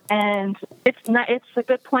 And it's a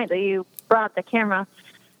good point that you brought up the camera.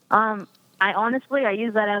 I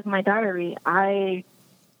use that as my diary.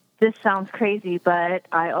 This sounds crazy, but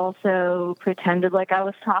I also pretended like I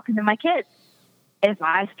was talking to my kids. If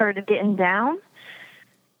I started getting down,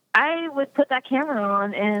 I would put that camera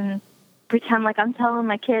on and pretend like I'm telling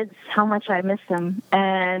my kids how much I miss them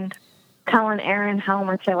and telling Aaron how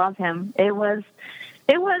much I love him. It was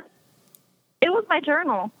my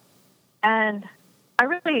journal, and I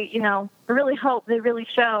really hope they really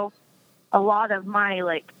show a lot of my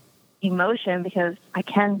like emotion, because I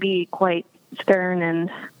can be quite stern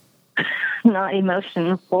and not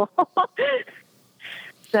emotional.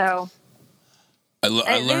 So. I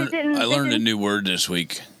learned a new word this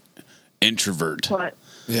week. Introvert. What?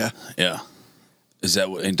 Yeah. Yeah. Is that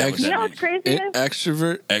what? What's crazy?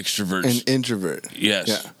 Extrovert. Extroverts. And introvert. Yes.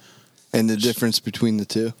 Yeah. And the difference between the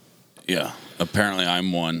two. Yeah. Apparently,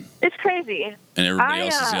 I'm one. It's crazy. And everybody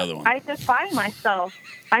else is the other one. I define myself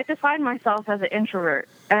as an introvert,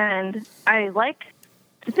 and I like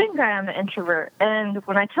to think I am an introvert. And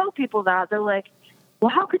when I tell people that, they're like,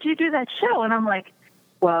 "Well, how could you do that show?" And I'm like,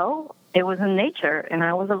 "Well, it was in nature, and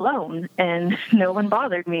I was alone, and no one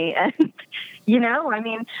bothered me." And,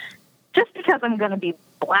 just because I'm going to be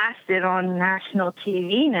blasted on national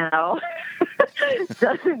TV now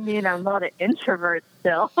doesn't mean I'm not an introvert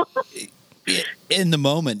still. In the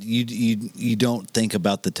moment, you don't think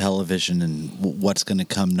about the television and what's going to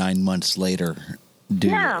come 9 months later.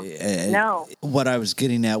 No. What I was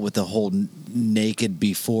getting at with the whole naked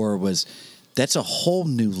before was that's a whole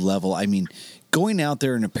new level. I mean, going out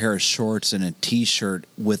there in a pair of shorts and a T-shirt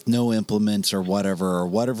with no implements or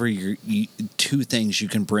whatever you 2 things you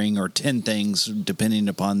can bring, or 10 things, depending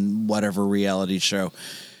upon whatever reality show.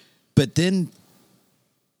 But then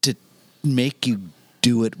to make you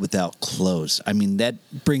do it without clothes, I mean, that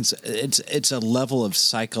brings it's a level of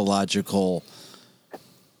psychological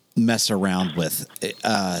mess around with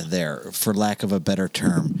there, for lack of a better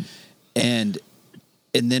term, and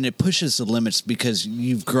then it pushes the limits, because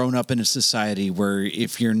you've grown up in a society where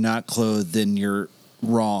if you're not clothed, then you're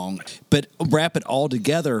wrong. But wrap it all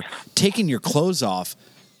together, taking your clothes off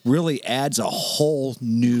really adds a whole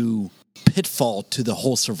new pitfall to the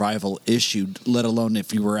whole survival issue, let alone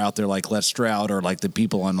if you were out there like Les Stroud or like the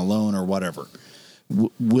people on Alone or whatever,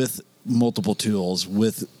 with multiple tools,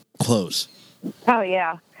 with clothes. Oh,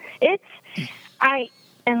 yeah.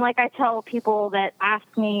 And like I tell people that ask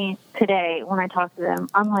me today when I talk to them,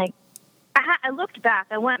 I'm like, I looked back,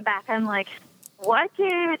 I went back, I'm like, what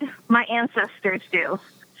did my ancestors do?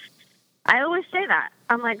 I always say that.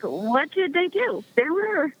 I'm like, what did they do? They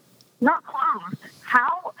were not clothed.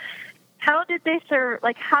 How did they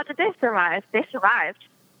survive? They survived.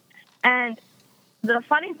 And the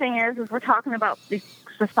funny thing is we're talking about the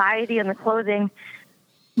society and the clothing.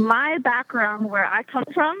 My background, where I come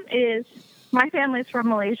from, is my family's from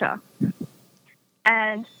Malaysia.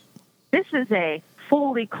 And this is a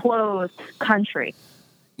fully closed country.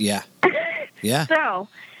 Yeah. Yeah. So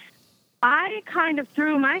I kind of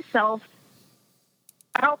threw myself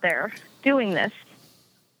out there doing this.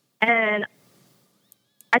 And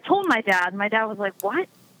I told my dad. My dad was like, what?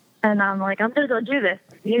 And I'm like, I'm going to go do this.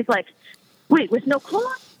 He's like, wait, with no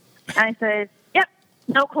clothes? And I said, yep,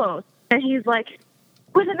 no clothes. And he's like,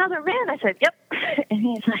 with another man? I said, yep. And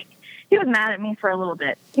he's like, he was mad at me for a little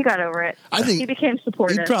bit. He got over it. I think he became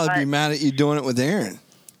supportive. He'd probably be mad at you doing it with Aaron.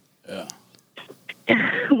 Yeah.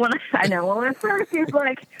 When at first he's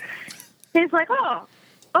like, oh,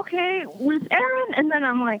 okay, with Aaron? And then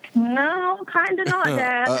I'm like, no, kind of not,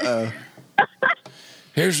 Dad. Uh-oh.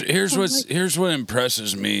 Here's what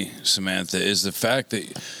impresses me, Samantha, is the fact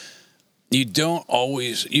that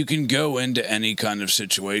you can go into any kind of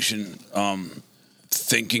situation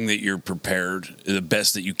thinking that you're prepared the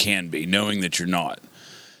best that you can be, knowing that you're not.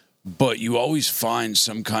 But you always find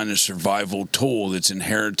some kind of survival tool that's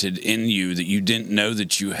inherited in you that you didn't know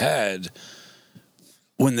that you had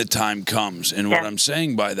when the time comes. And what I'm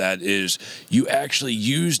saying by that is you actually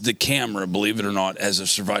used the camera, believe it or not, as a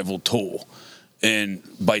survival tool. And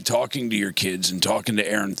by talking to your kids and talking to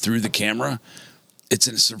Aaron through the camera, it's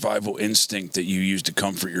a survival instinct that you use to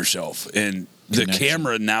comfort yourself. And the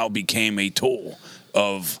camera now became a tool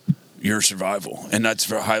of your survival. And that's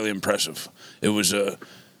highly impressive. It was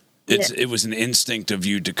an instinct of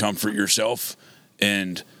you to comfort yourself,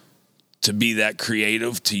 and to be that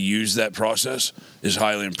creative, to use that process is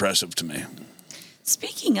highly impressive to me.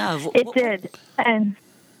 Speaking of... It did. And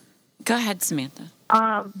go ahead, Samantha.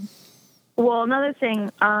 Well, another thing,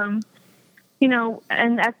 and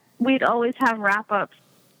we'd always have wrap-ups,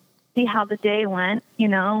 see how the day went,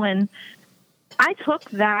 and I took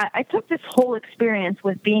this whole experience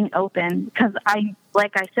with being open because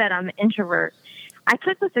like I said, I'm an introvert. I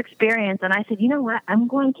took this experience and I said, you know what, I'm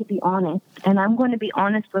going to be honest, and I'm going to be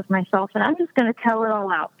honest with myself, and I'm just going to tell it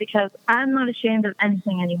all out because I'm not ashamed of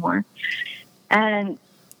anything anymore. And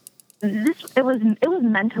it was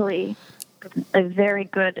mentally a very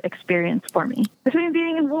good experience for me. Between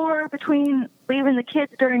being in war, between leaving the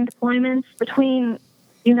kids during deployments, between,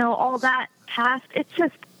 all that past, it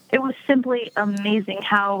was simply amazing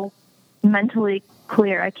how mentally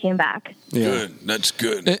clear I came back. Yeah. Good. That's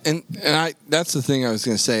good. And that's the thing I was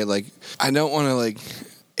going to say. Like, I don't want to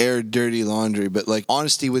air dirty laundry, but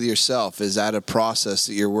honesty with yourself, is that a process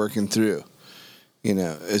that you're working through?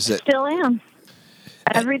 Is it? Still am.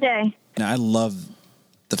 Every day. And I love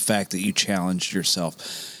the fact that you challenged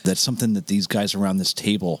yourself. That's something that these guys around this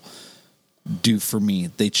table do for me.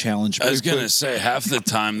 They challenge me. I was going to say, half the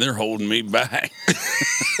time they're holding me back.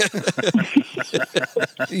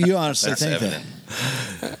 You honestly think that?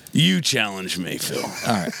 You challenge me, Phil. All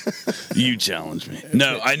right. You challenge me.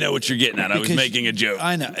 No, I know what you're getting at. I was making a joke.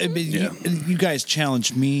 I know. You guys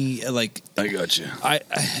challenged me. I got you.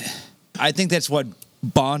 I think that's what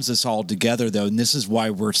bonds us all together, though, and this is why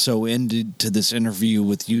we're so into this interview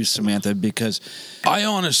with you, Samantha, because I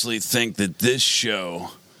honestly think that this show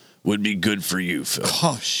would be good for you, Phil.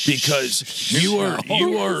 Oh, because you are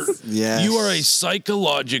a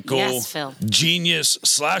psychological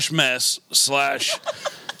genius / mess /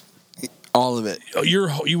 all of it.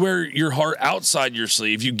 You wear your heart outside your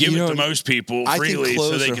sleeve. You give it to most people freely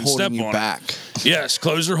so they can step on it. Yes,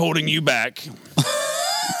 clothes are holding you back.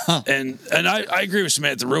 And I agree with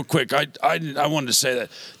Samantha real quick. I wanted to say that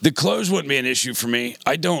the clothes wouldn't be an issue for me.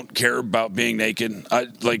 I don't care about being naked. I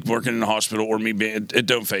like working in the hospital or me being, it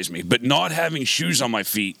don't faze me. But not having shoes on my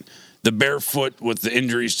feet, the barefoot with the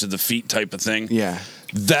injuries to the feet type of thing. Yeah.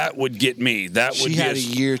 That would get me. She had a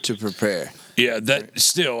year to prepare. Yeah,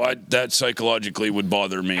 that psychologically would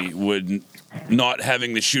bother me. Not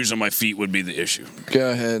having the shoes on my feet would be the issue.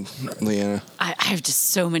 Go ahead, Leanna. I have just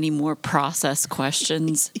so many more process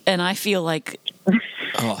questions, and I feel like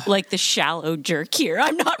the shallow jerk here.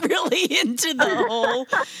 I'm not really into the whole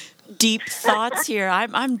deep thoughts here.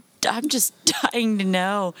 I'm just dying to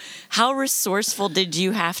know, how resourceful did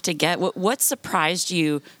you have to get? What surprised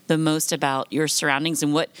you the most about your surroundings,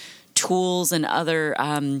 and what tools and other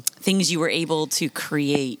things you were able to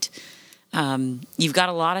create? You've got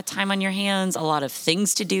a lot of time on your hands, a lot of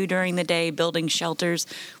things to do during the day, building shelters.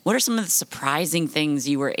 What are some of the surprising things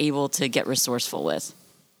you were able to get resourceful with?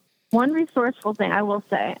 One resourceful thing I will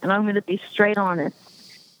say, and I'm going to be straight honest,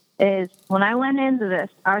 is when I went into this,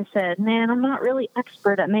 I said, man, I'm not really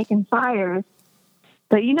expert at making fires.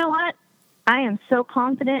 But you know what? I am so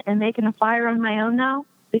confident in making a fire on my own now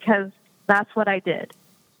because that's what I did.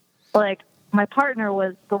 My partner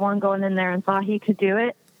was the one going in there and thought he could do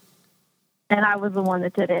it. and I was the one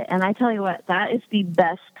that did it. And I tell you what, that is the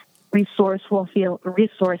best resourceful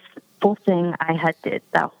thing I had did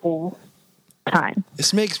that whole time.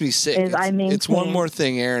 This makes me sick. It's one more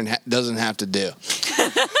thing Aaron doesn't have to do.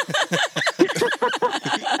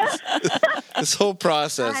 This whole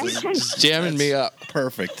process is just jamming me up.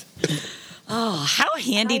 Perfect. Oh, how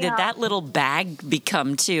handy did that little bag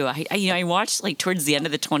become too? I watched like towards the end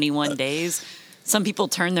of the 21 days, some people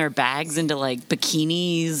turn their bags into like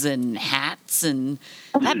bikinis and hats, and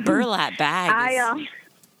that burlap bag.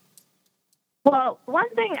 Well, one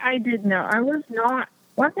thing I did know, I was not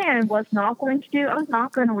going to do, I was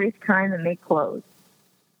not going to waste time and make clothes.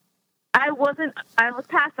 I was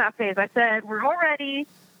past that phase. I said, we're already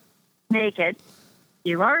naked.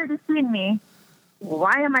 You've already seen me.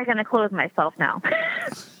 Why am I going to clothe myself now?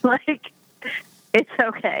 Like, it's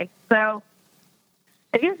okay. So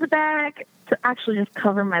I used the bag to actually just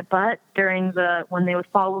cover my butt when they would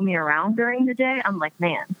follow me around during the day. I'm like,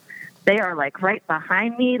 man, they are like right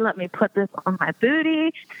behind me. Let me put this on my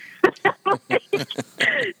booty.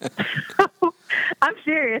 I'm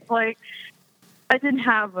serious. Like, I didn't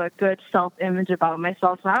have a good self-image about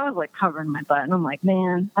myself, so I was like covering my butt, and I'm like,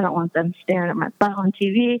 man, I don't want them staring at my butt on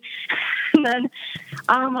TV. And then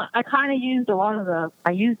I kind of used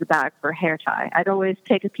I used the bag for hair tie. I'd always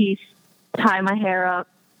take a piece, tie my hair up,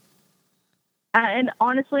 and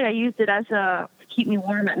honestly, I used it as to keep me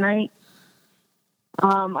warm at night.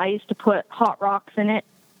 I used to put hot rocks in it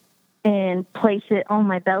and place it on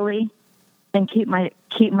my belly and keep my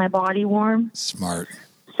body warm. Smart.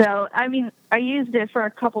 So, I mean, I used it for a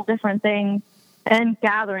couple different things, and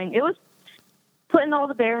gathering. It was putting all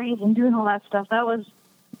the berries and doing all that stuff. That was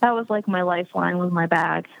like my lifeline with my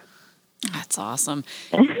bag. That's awesome.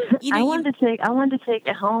 I wanted to take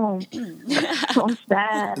it home. So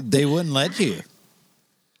sad. They wouldn't let you.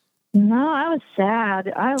 No, I was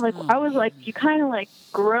sad. I was like, you kind of like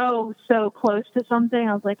grow so close to something.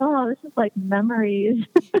 I was like, oh, this is like memories.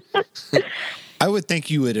 I would think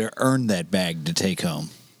you would earn that bag to take home.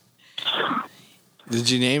 Did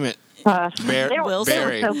you name it? They were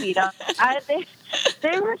so beat up.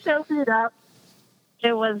 They were so beat up.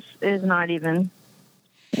 It was not even.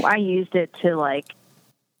 I used it to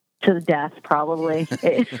the death, probably,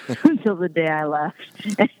 until the day I left.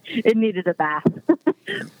 It needed a bath.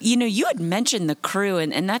 You had mentioned the crew,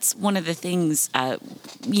 and that's one of the things,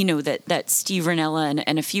 that Steve Ranella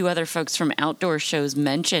and a few other folks from outdoor shows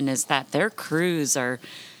mention, is that their crews are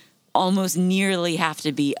almost nearly have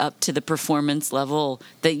to be up to the performance level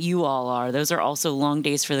that you all are. Those are also long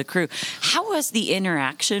days for the crew. How was the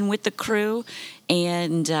interaction with the crew,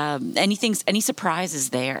 and any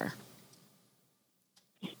surprises there?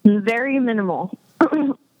 Very minimal.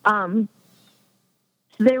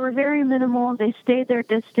 They were very minimal. They stayed their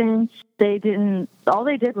distance. All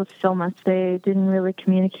they did was film us. They didn't really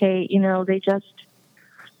communicate. They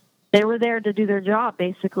were there to do their job,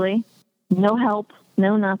 basically. No help,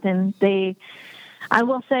 no nothing. I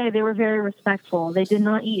will say they were very respectful. They did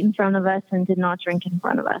not eat in front of us and did not drink in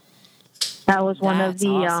front of us. That was one of the,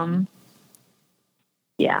 awesome.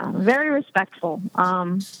 Very respectful.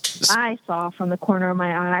 I saw from the corner of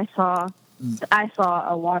my eye, I saw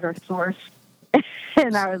a water source,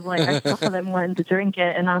 and I was like, I saw them wanting to drink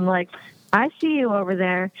it, and I'm like, I see you over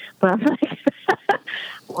there, but I'm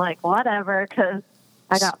like, whatever, because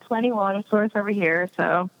I got plenty water source over here.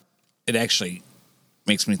 So it actually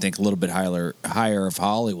makes me think a little bit higher of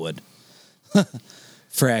Hollywood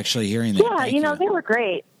for actually hearing that. Yeah, they were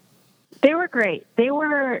great. They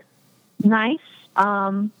were nice.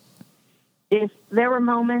 If there were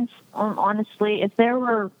moments, honestly, if there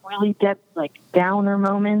were really downer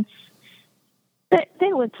moments,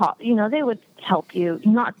 they would talk. They would help you,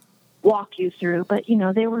 not walk you through, but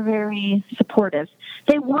they were very supportive.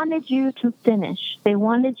 They wanted you to finish. They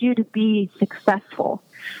wanted you to be successful.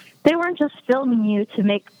 They weren't just filming you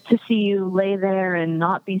to see you lay there and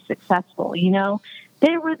not be successful.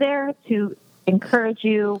 They were there to encourage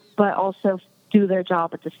you, but also do their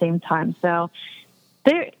job at the same time. So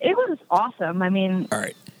it was awesome. I mean, all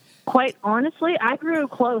right. Quite honestly, I grew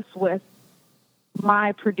close with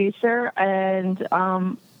my producer, and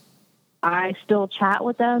I still chat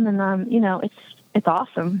with them, and it's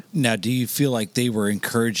awesome. Now, do you feel like they were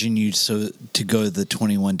encouraging you to go the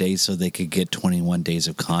 21 days so they could get 21 days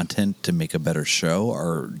of content to make a better show,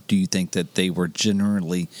 or do you think that they were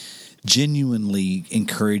genuinely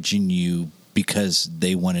encouraging you because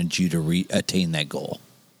they wanted you to attain that goal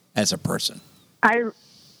as a person? I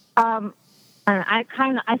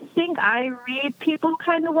think I read people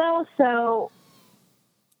kind of well, so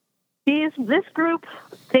this group,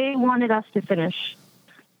 they wanted us to finish.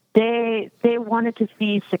 they wanted to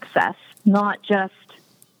see success, not just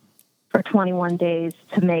for 21 days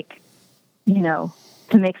to make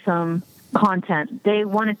some content. They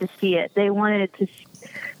wanted to see it. They were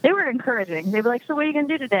encouraging. They'd be like, so what are you going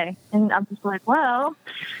to do today? And I'm just like, well,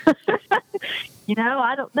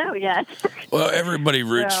 I don't know yet. Well, everybody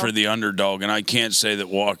roots for the underdog, and I can't say that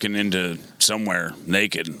walking into somewhere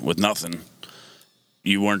naked with nothing,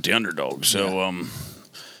 you weren't the underdog. So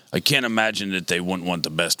I can't imagine that they wouldn't want the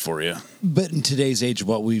best for you. But in today's age,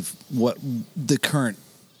 what the current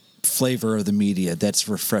flavor of the media, that's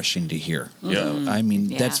refreshing to hear. Yeah. I mean,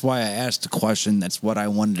 that's why I asked the question. That's what I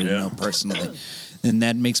wanted to know personally. And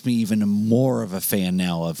that makes me even more of a fan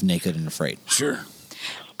now of Naked and Afraid. Sure.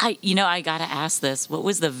 I got to ask this. What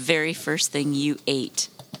was the very first thing you ate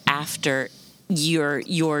after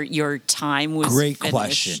your time was Great finished?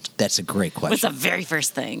 question. That's a great question. What's the very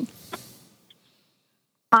first thing?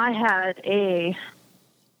 I had I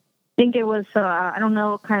think it was, I don't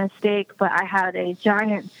know what kind of steak, but I had a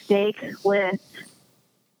giant steak with,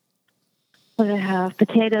 what did I have?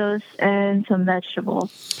 Potatoes and some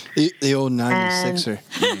vegetables. The old 96er.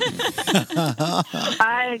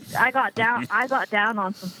 I got down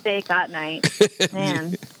on some steak that night.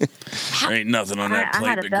 Man. There ain't nothing on that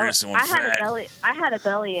plate but gristle and fat. I had a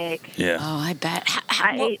bellyache. Yeah. Oh, I bet.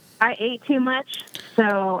 I ate too much,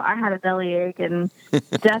 so I had a bellyache, and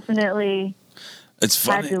definitely it's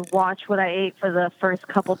funny. had to watch what I ate for the first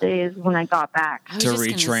couple days when I got back. I was just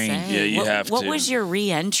gonna retrain. say, You have to. What was your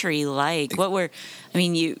re-entry like?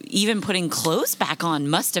 You even putting clothes back on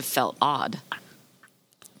must have felt odd.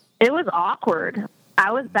 It was awkward.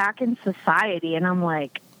 I was back in society, and I'm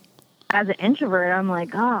like, as an introvert, I'm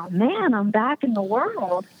like, oh man, I'm back in the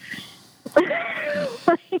world. I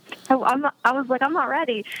was like, I'm not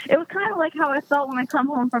ready. It was kind of like how I felt when I come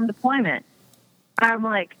home from deployment. I'm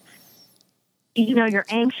like, you're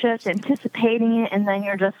anxious, anticipating it, and then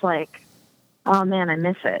you're just like, oh man, I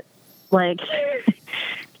miss it. Like,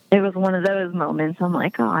 it was one of those moments. I'm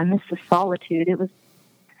like, oh, I miss the solitude. It was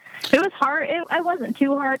hard. It wasn't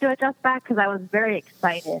too hard to adjust back because I was very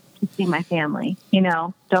excited to see my family.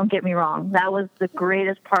 Don't get me wrong. That was the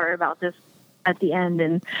greatest part about this at the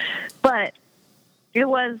end. But it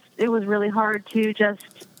was really hard to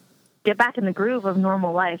just get back in the groove of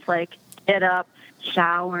normal life. Like, get up,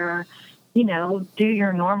 shower, do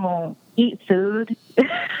your normal, eat food.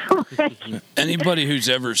 Anybody who's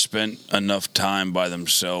ever spent enough time by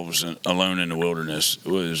themselves and alone in the wilderness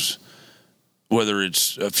whether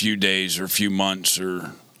it's a few days or a few months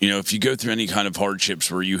or, if you go through any kind of hardships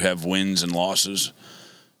where you have wins and losses,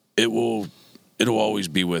 it'll always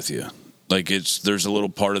be with you. Like there's a little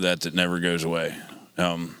part of that never goes away,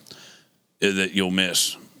 that you'll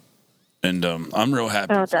miss. And I'm real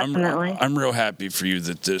happy. Oh, definitely. I'm real happy for you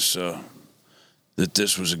that this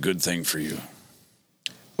was a good thing for you.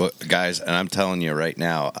 Well, guys, and I'm telling you right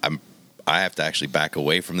now, I have to actually back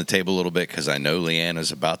away from the table a little bit because I know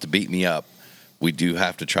Leanna's about to beat me up. We do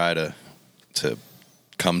have to try to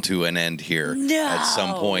come to an end here at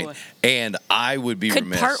some point. And I would be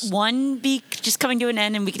remiss. Could part 1 be just coming to an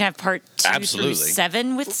end and we can have part 2 Absolutely. through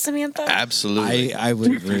 7 with Samantha? Absolutely. I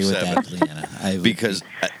would agree with that, Leanna.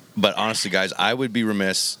 But honestly, guys, I would be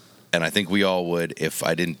remiss, and I think we all would, if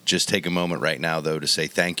I didn't just take a moment right now, though, to say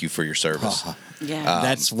thank you for your service. Yeah.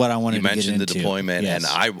 That's what I wanted to get into. You mentioned the deployment,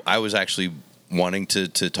 yes. and I was actually wanting to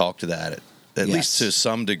talk to that at least to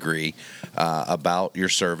some degree about your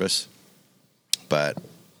service, but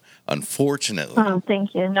unfortunately,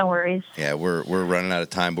 thank you. No worries. Yeah, we're running out of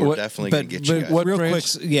time, but we're definitely going to get you guys. What Real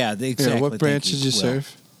branch? quick, exactly. What branch did you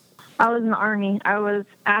serve? I was in the Army. I was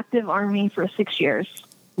active Army for 6 years.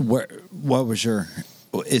 What was your?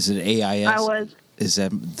 Is it AIS? I was. Is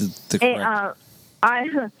that the correct?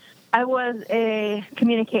 I was a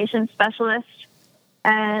communications specialist,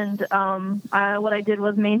 and what I did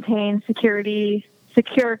was maintain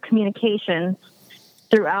secure communications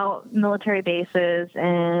throughout military bases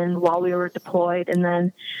and while we were deployed. And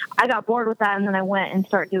then I got bored with that, and then I went and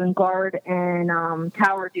started doing guard and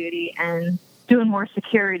tower duty and doing more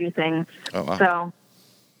security things. Oh, wow. So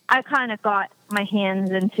I kind of got my hands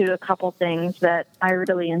into a couple things that I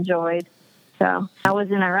really enjoyed. So I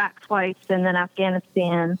was in Iraq twice and then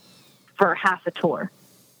Afghanistan for half a tour.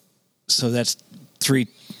 So that's 3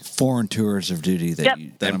 foreign tours of duty that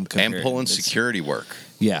I'm comparing. And pulling security work.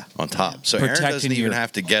 Yeah. On top. So Aaron doesn't even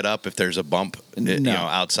have to get up if there's a bump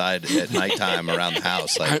outside at nighttime around the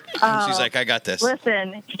house. Like she's like, I got this.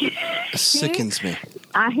 Listen. Sickens me.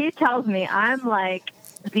 He tells me I'm like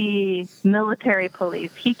the military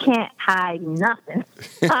police. He can't hide nothing.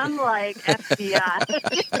 I'm like FBI.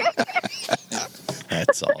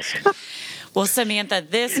 That's awesome. Well, Samantha,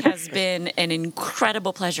 this has been an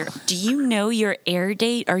incredible pleasure. Do you know your air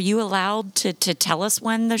date? Are you allowed to tell us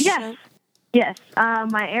when the show? Yes.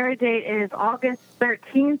 My air date is August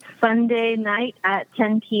 13th, Sunday night at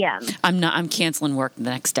 10 p.m. I'm canceling work the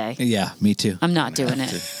next day. Yeah, me too. I'm not doing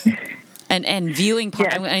it. And viewing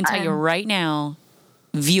party, I'm going to tell you right now,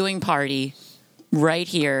 viewing party right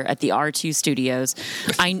here at the R2 Studios.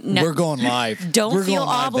 We're going live. Don't feel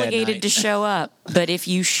obligated to show up, but if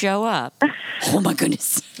you show up, oh my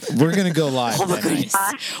goodness. We're going to go live. Oh my goodness.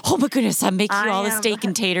 Oh my goodness. I'll make you all the steak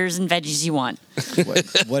and taters and veggies you want.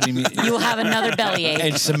 What do you mean? You will have another bellyache.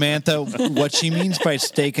 And Samantha, what she means by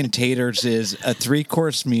steak and taters is a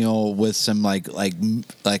 3-course meal with some like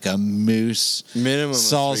a moose, minimum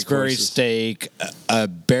Salisbury steak, a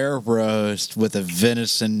bear roast with a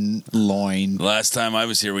venison loin. Last time I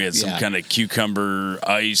was here, we had some kind of cucumber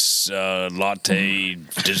ice latte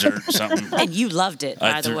dessert, something. And you loved it,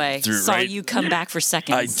 by the way. Saw you come back for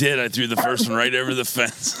seconds. I did. I threw the first one right over the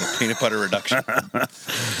fence. Peanut butter reduction.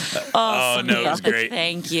 Oh, no, it was great.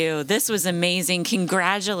 Thank you. This was amazing.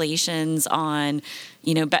 Congratulations on,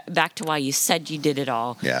 back to why you said you did it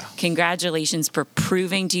all. Yeah. Congratulations for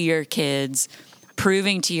proving to your kids,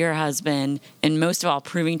 proving to your husband, and most of all,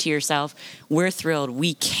 proving to yourself. We're thrilled.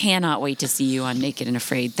 We cannot wait to see you on Naked and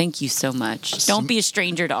Afraid. Thank you so much. Don't be a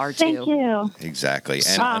stranger to R2. Thank you. Exactly.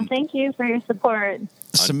 And thank you for your support.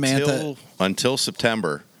 Samantha, until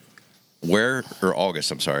September,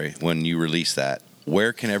 August, I'm sorry, when you release that,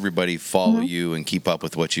 where can everybody follow you and keep up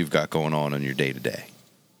with what you've got going on your day-to-day?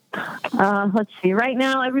 Let's see. Right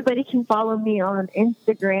now, everybody can follow me on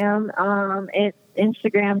Instagram. It's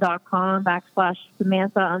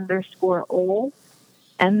Instagram.com/Samantha_Ol.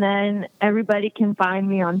 And then everybody can find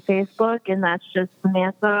me on Facebook, and that's just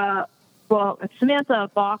Samantha. Well, it's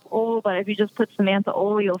Samantha Bach Ol, but if you just put Samantha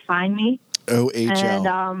Ol, you'll find me. OHL.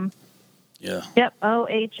 And, yeah. Yep,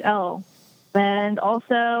 OHL. And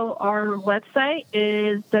also, our website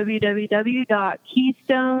is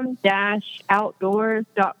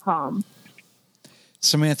www.keystone-outdoors.com.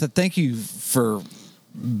 Samantha, thank you for.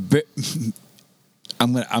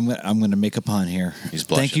 I'm gonna make a pun here. He's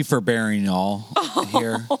blushing. Thank you for bearing all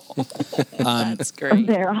here. That's great.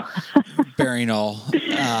 Bearing all.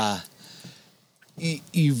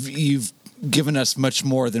 You've given us much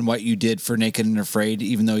more than what you did for Naked and Afraid.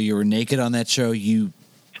 Even though you were naked on that show, you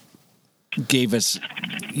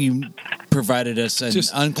provided us an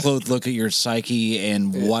unclothed look at your psyche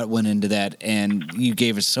and what went into that, and you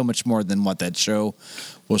gave us so much more than what that show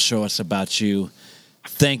will show us about you.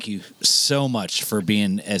 Thank you so much for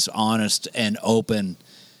being as honest and open.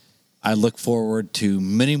 I look forward to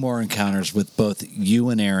many more encounters with both you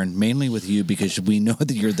and Aaron, mainly with you because we know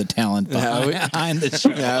that you're the talent behind the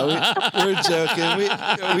show. We're joking.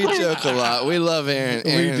 We joke a lot. We love Aaron.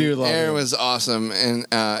 We do love Aaron. him. Was awesome and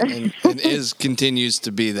continues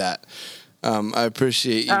to be that. I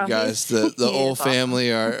appreciate you guys. The whole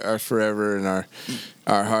family are forever in our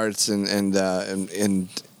hearts and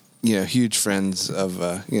huge friends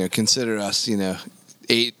of consider us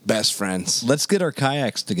 8 best friends. Let's get our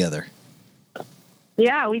kayaks together.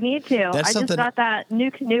 Yeah, we need to. That's I just got that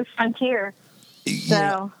new canoe Frontier.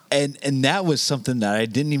 So and that was something that I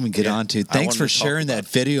didn't even get onto. Thanks for sharing that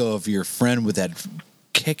video of your friend with that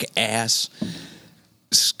kick-ass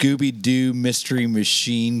Scooby-Doo Mystery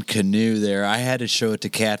Machine canoe there. I had to show it to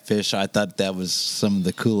Catfish. I thought that was some of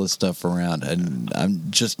the coolest stuff around, and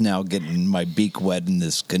I'm just now getting my beak wet in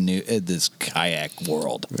this canoe, this kayak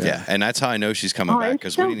world. Yeah, and that's how I know she's coming back,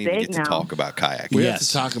 because we didn't even get to talk about kayaking. We have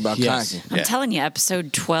to talk about kayaking. I'm telling you,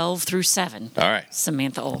 episode 12 through 7. All right.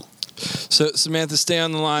 Samantha Ol. So, Samantha, stay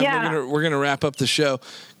on the line. Yeah. We're gonna wrap up the show.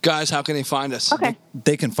 Guys, how can they find us? Okay.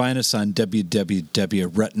 They can find us on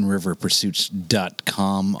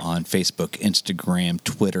www.ruttenriverpursuits.com on Facebook, Instagram,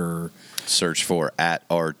 Twitter. Search for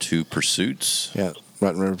 @R2 Pursuits. Yeah,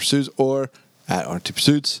 Rutten River Pursuits or @R2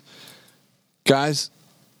 Pursuits. Guys,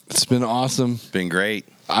 it's been awesome. Been great.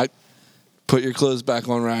 I put your clothes back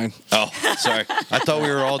on, Ryan. Oh, sorry. I thought we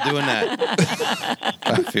were all doing that.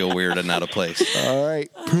 I feel weird and out of place. All right.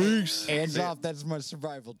 Peace. Hands off. That's my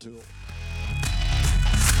survival tool.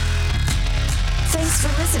 Thanks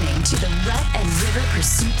for listening to the Rut and River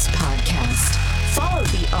Pursuits podcast. Follow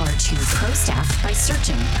the R2 Pro staff by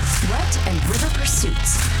searching Rut and River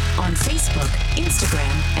Pursuits on Facebook,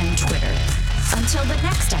 Instagram, and Twitter. Until the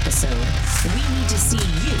next episode, we need to see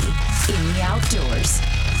you in the outdoors.